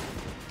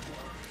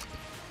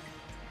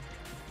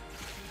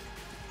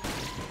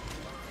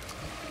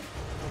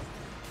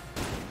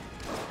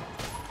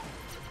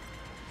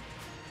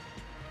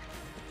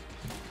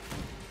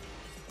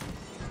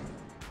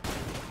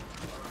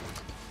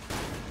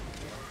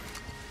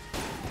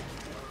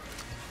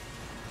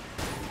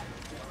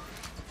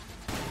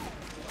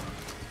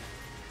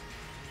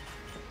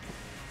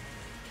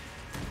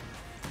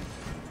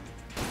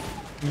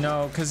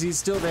 No, because he's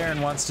still there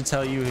and wants to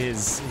tell you the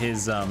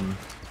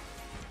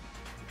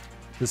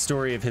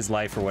story of his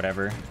life or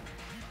whatever.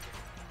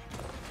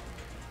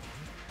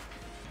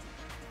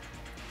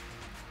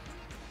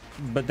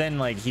 But then,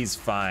 like, he's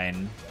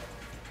fine.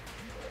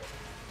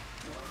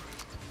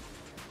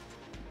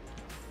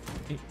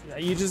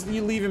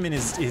 You leave him in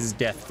his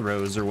death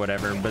throes or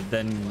whatever, but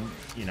then,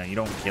 you know, you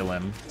don't kill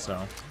him,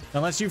 so.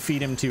 Unless you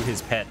feed him to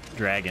his pet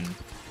dragon.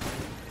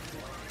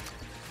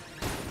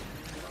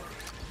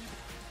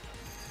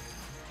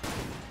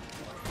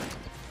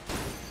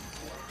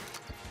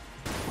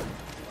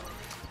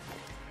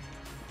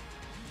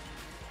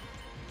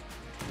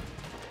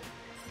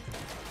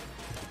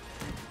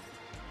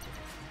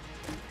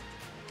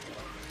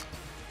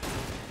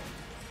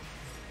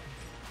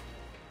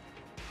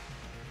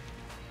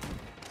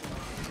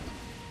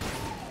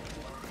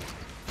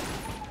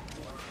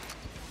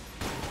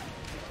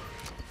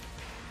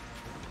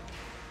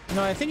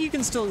 No, I think you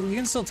can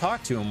still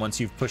talk to him once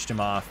you've pushed him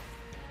off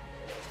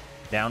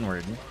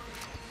downward.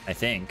 I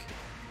think.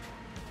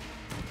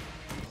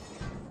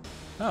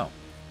 Oh.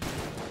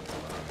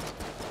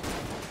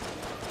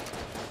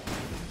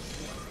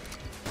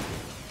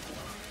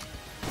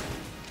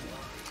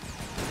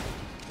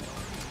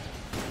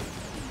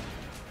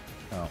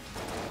 Oh.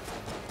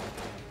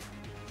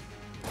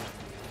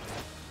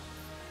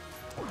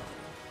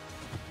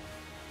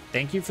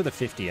 Thank you for the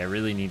 50. I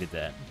really needed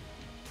that.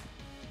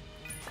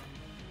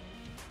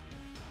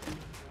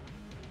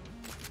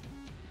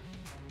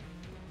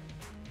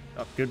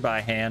 Oh, goodbye,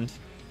 hand.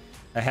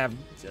 I have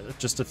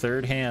just a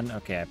third hand.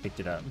 Okay, I picked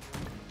it up.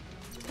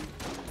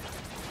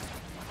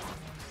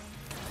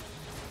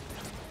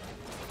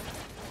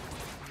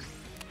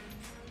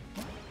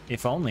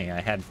 If only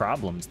I had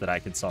problems that I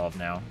could solve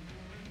now.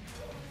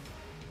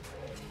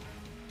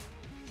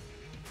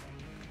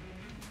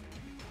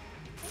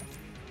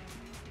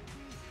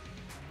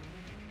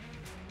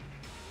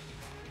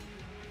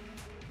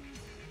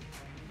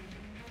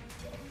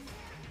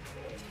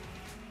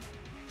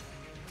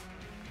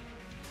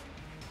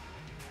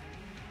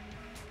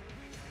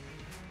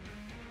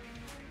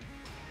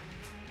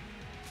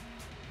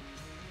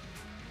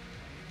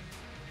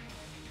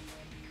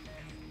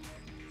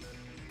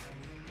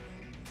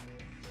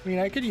 I mean,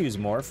 I could use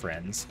more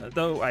friends,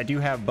 though I do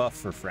have buff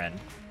for friend.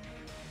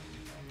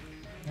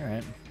 All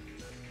right.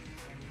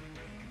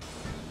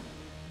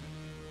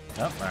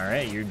 Oh, all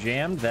right, you're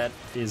jammed. That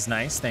is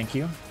nice, thank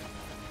you.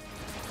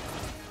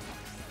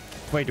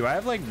 Wait, do I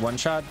have like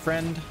one-shot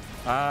friend?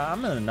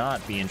 I'm gonna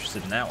not be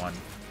interested in that one.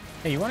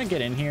 Hey, you wanna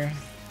get in here?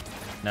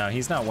 No,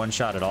 he's not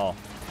one-shot at all.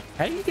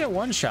 How do you get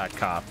one-shot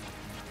cop?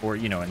 Or,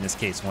 you know, in this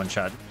case,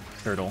 one-shot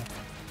turtle.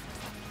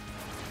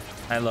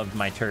 I loved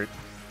my turt.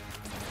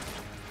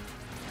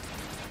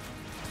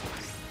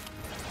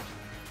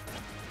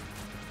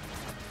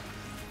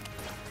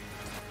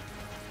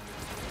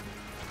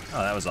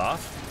 Oh, that was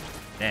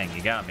off? Dang,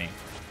 you got me.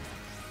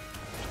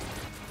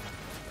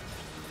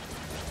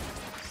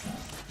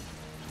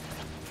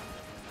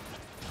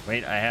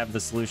 Wait, I have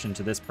the solution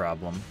to this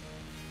problem.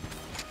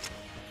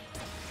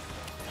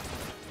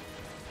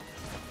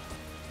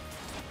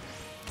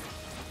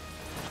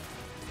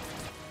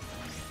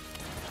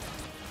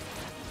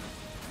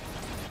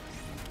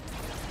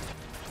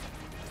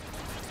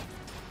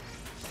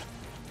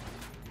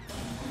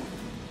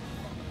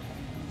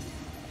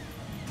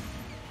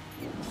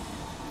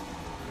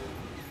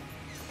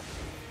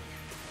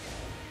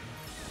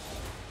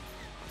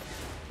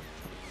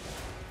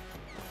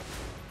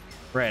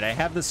 Right, I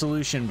have the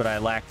solution, but I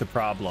lack the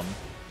problem.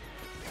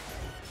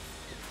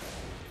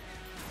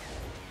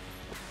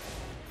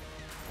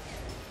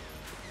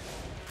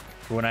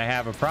 When I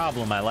have a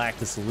problem, I lack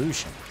the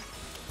solution.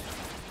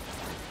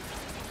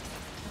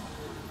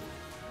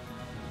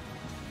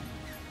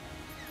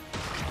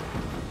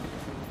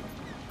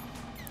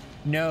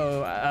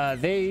 No,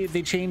 they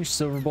changed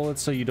silver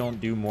bullets so you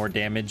don't do more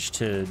damage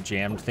to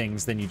jammed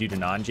things than you do to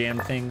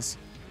non-jammed things.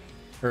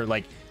 Or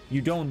like,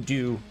 you don't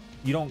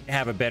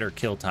have a better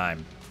kill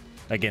time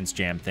against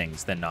jammed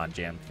things than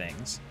non-jammed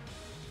things.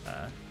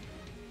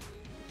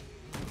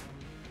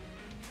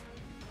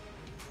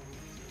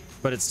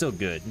 But it's still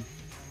good.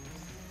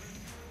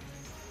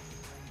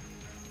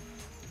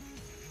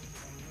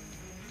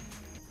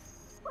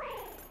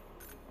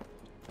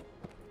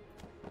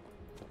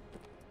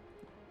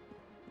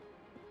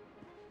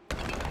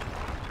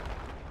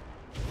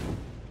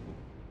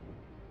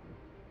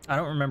 I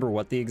don't remember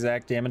what the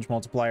exact damage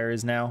multiplier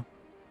is now,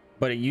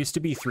 but it used to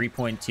be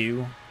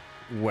 3.2,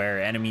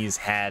 where enemies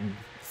had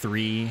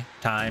 3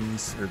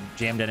 times, or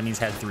jammed enemies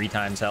had 3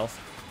 times health.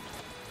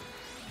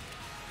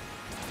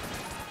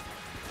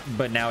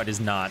 But now it is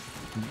not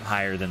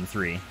higher than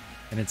 3,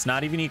 and it's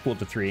not even equal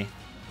to 3.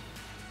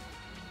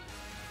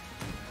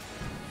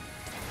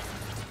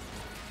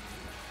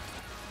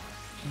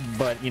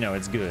 But, you know,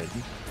 it's good.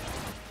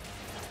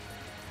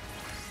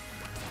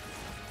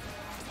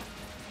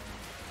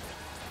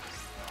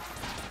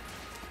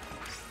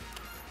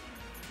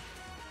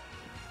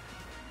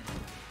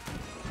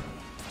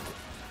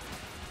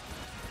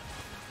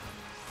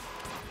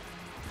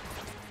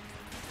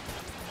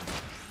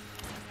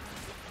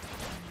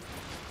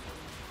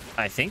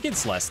 I think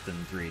it's less than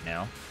 3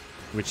 now,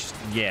 which,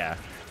 yeah,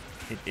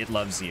 it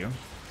loves you.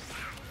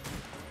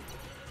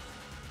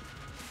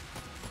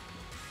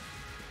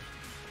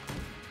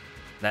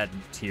 That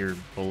tier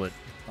bullet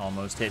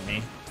almost hit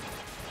me.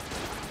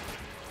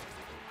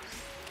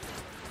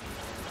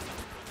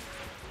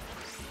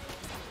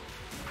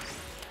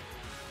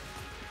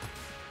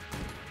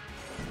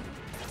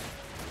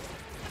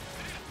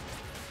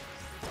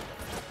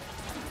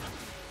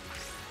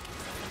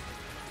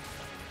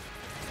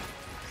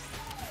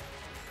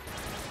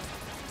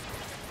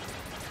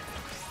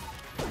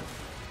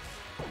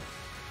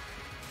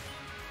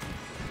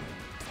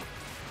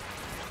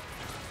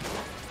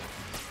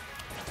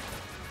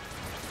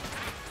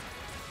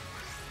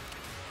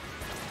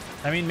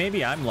 I mean,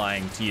 maybe I'm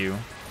lying to you,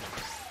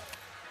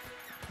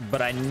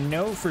 but I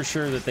know for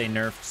sure that they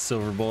nerfed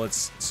silver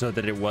bullets so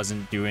that it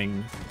wasn't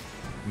doing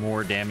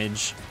more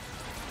damage,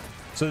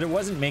 so that it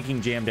wasn't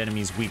making jammed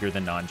enemies weaker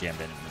than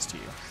non-jammed enemies to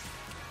you.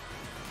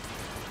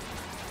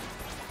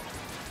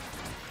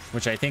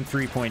 Which I think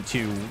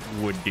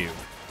 3.2 would do.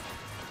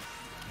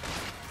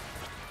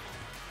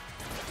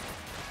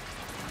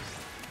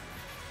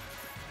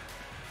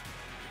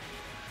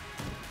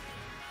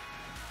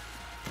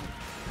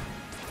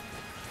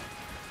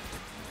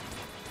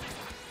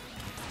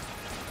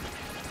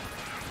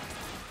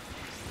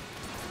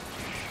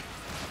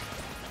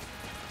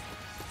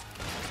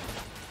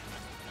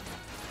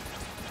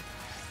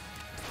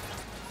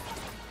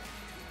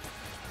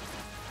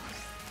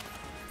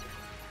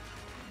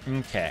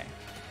 Okay.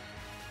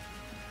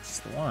 It's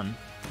the one.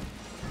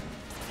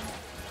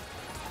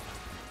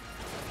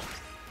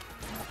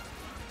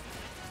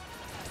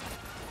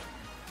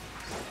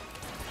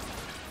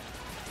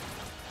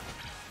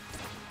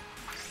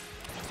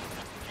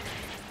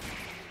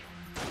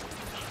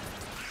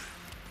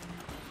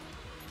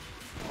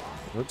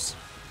 Whoops.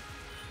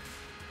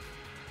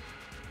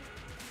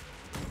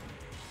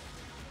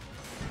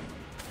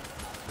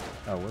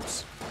 Oh,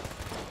 whoops.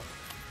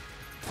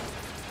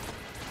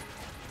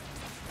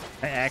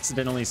 I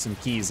accidentally some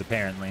keys,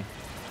 apparently.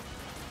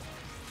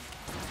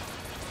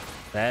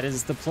 That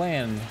is the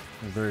plan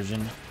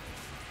version.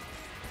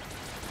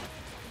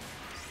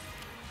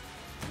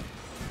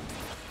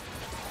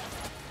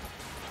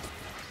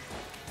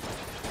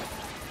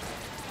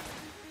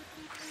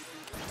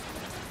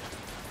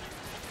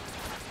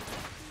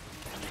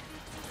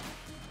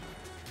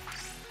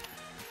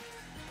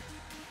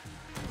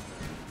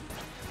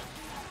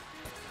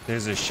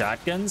 There's a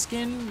shotgun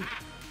skin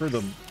for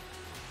the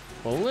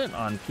bullet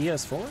on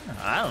PS4?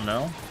 I don't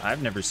know.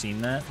 I've never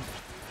seen that.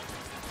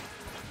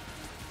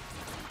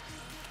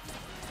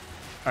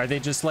 Are they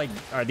just like,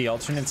 are the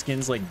alternate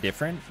skins like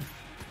different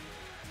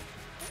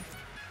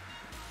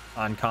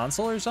on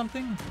console or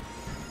something?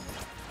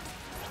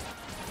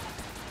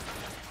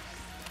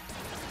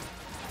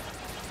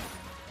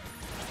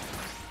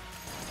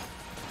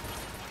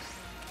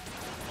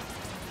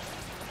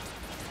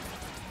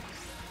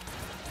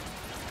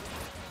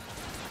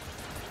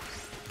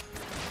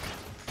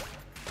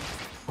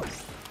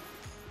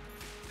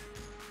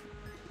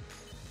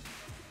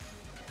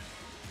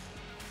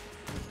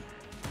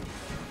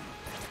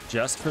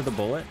 Just for the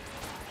bullet?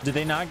 Did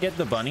they not get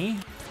the bunny?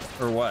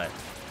 Or what?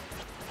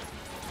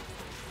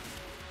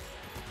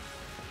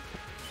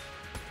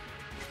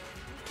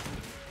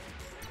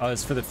 Oh,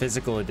 it's for the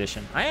physical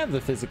edition. I have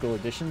the physical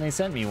edition. They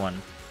sent me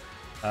one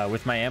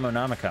with my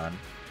Ammonomicon.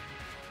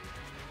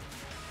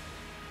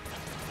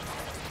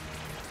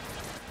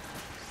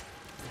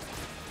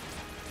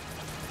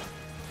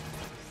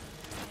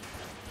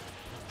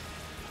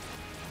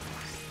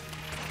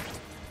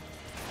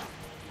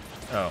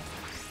 Oh.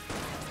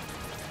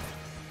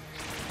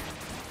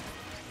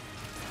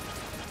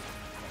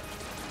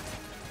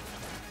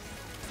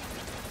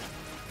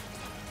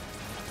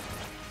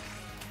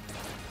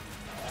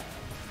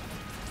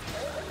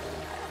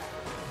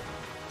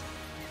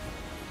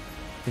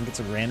 I think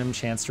it's a random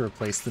chance to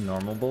replace the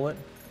normal bullet.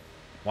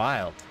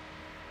 Wild.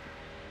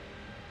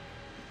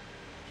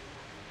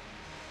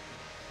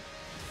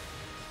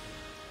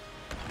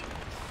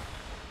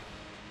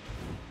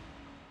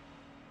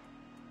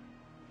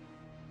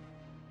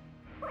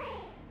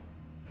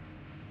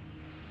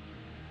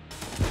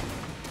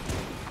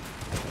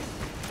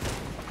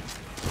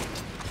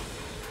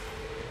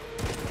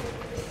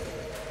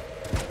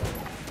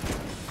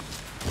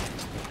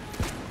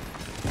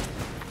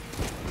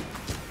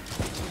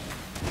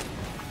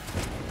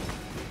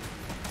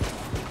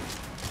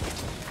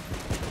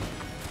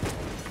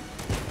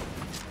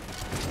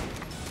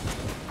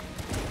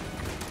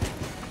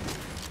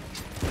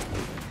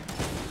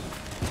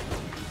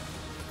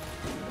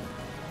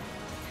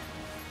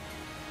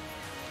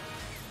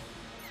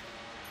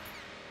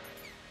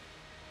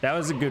 That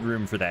was a good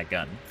room for that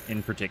gun,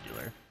 in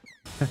particular.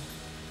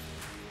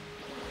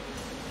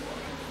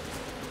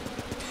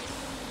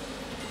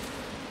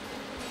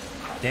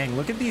 Dang,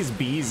 look at these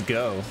bees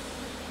go.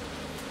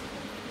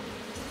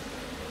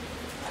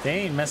 They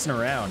ain't messing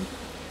around.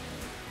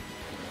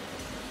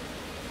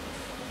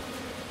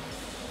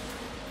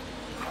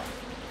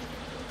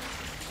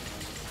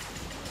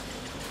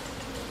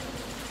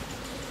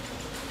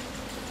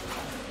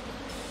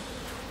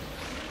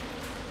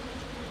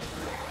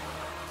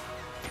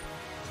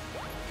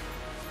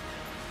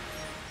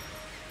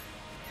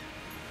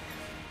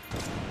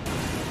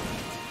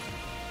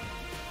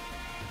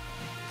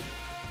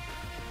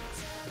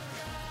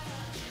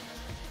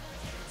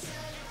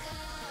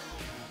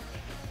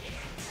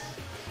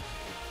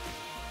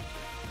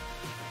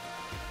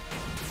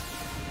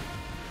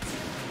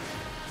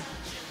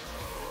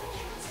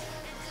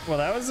 Well,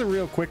 that was a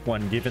real quick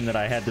one, given that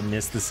I had to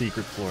miss the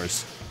secret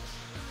floors.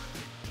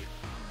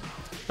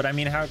 But I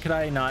mean, how could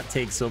I not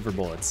take silver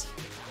bullets?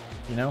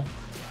 You know?